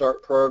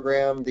Jumpstart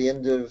program the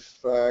end of,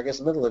 I guess,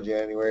 the middle of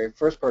January,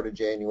 first part of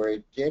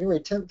January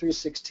 10th through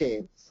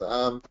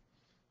 16th.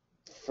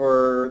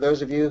 For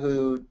those of you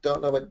who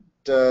don't know what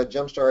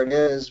Jumpstart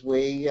is,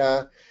 we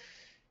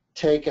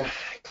take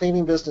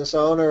cleaning business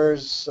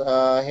owners,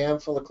 a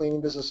handful of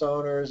cleaning business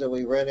owners, and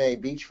we rent a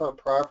beachfront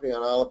property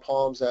on Isle of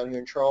Palms down here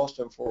in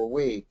Charleston for a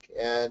week.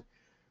 And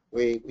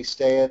we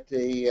stay at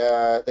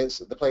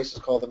the place is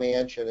called the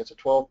Mansion. It's a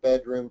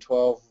 12-bedroom,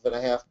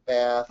 12.5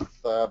 bath,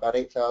 about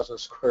 8,000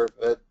 square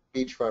foot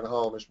beachfront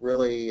home. It's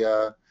really,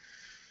 wow,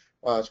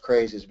 it's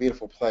crazy. It's a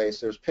beautiful place.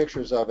 There's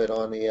pictures of it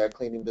on the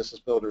Cleaning Business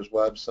Builders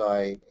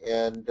website.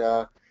 And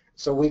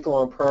it's a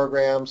week-long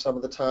program. Some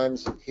of the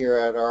times here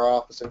at our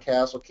office in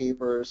Castle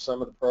Keepers,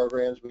 some of the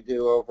programs we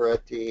do over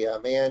at the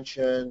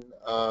Mansion.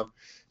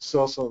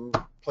 Still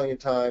plenty of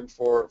time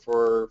for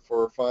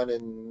fun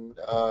and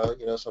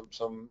some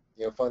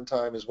fun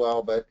time as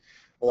well, but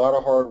a lot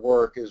of hard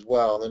work as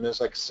well. And then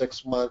there's like a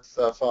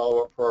 6-month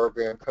follow-up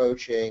program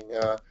coaching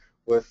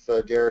with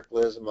Derek,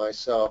 Liz, and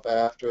myself.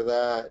 After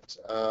that,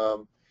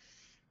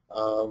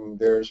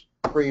 there's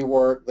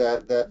pre-work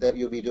that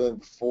you'll be doing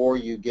before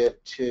you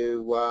get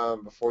to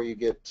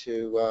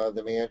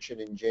the Mansion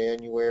in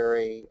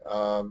January.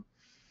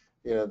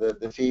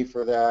 The fee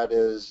for that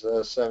is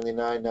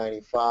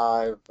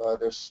 $79.95.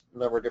 There's a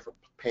number of different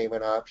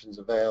payment options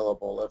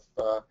available. If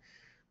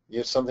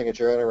it's something that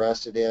you're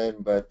interested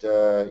in, but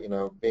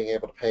being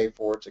able to pay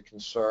for it's a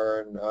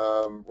concern,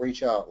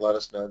 reach out, let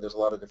us know. There's a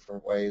lot of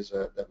different ways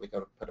that we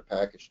can put a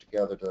package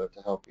together to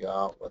help you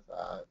out with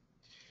that.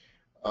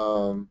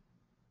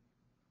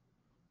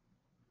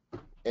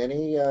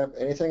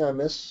 Anything I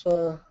miss,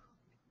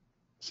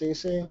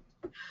 Cece?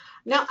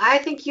 No, I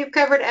think you've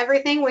covered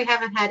everything. We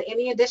haven't had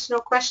any additional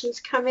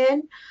questions come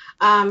in.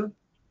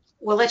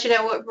 We'll let you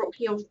know.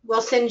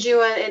 We'll send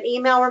you an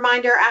email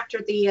reminder after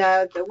the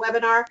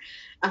webinar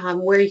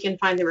where you can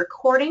find the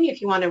recording if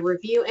you want to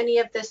review any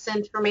of this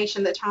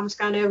information that Tom's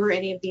gone over,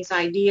 any of these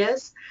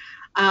ideas.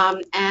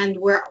 And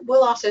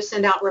we'll also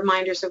send out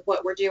reminders of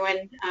what we're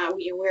doing,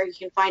 where you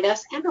can find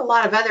us, and a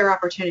lot of other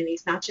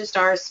opportunities, not just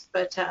ours,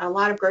 but a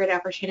lot of great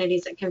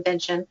opportunities at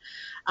convention.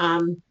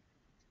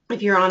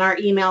 If you're on our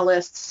email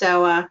list,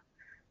 so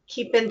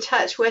keep in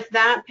touch with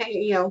that.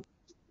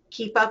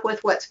 keep up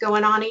with what's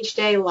going on each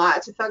day.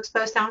 Lots of folks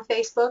post on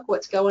Facebook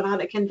what's going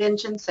on at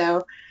conventions,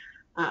 so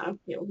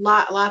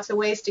lots of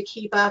ways to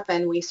keep up,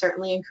 and we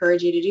certainly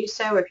encourage you to do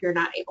so if you're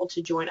not able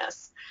to join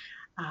us.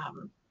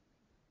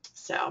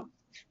 So,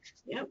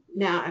 yeah.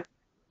 Now, I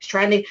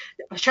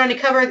was trying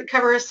to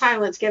cover a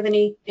silence. Give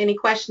any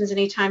questions,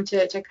 any time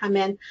to come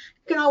in. You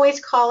can always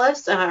call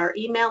us or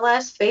email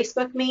us,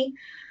 Facebook me.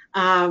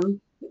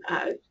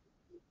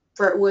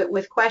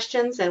 With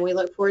questions, and we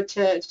look forward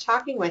to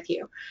talking with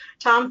you.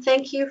 Tom,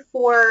 thank you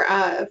for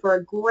a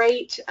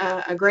great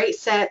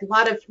set, a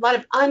lot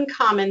of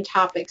uncommon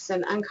topics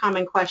and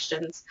uncommon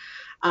questions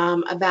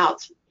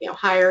about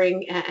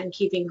hiring and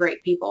keeping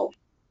great people.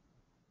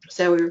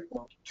 So we're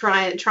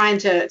trying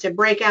to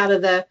break out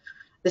of the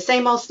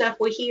same old stuff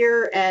we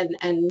hear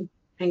and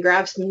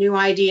grab some new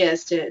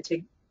ideas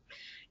to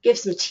give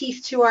some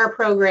teeth to our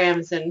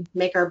programs and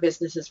make our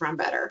businesses run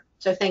better.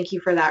 So thank you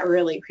for that.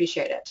 Really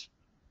appreciate it.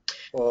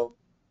 Well,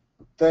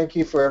 thank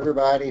you for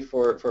everybody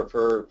for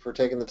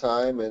taking the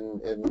time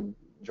and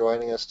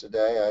joining us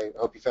today. I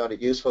hope you found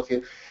it useful. If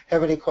you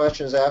have any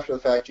questions after the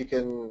fact, you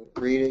can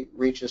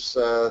reach us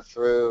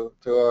through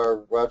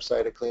our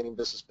website at Cleaning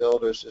Business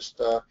Builders.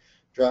 Just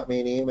drop me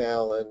an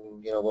email, and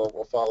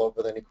we'll follow up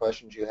with any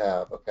questions you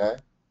have. Okay?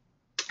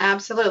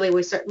 Absolutely.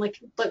 We certainly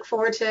look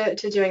forward to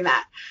doing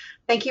that.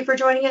 Thank you for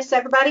joining us,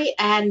 everybody,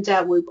 and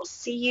we will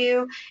see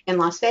you in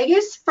Las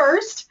Vegas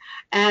first,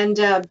 and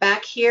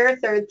back here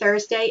third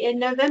Thursday in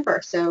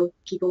November. So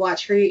keep a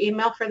watch for your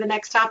email for the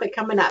next topic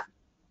coming up.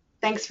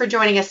 Thanks for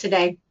joining us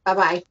today.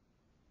 Bye-bye.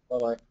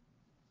 Bye-bye.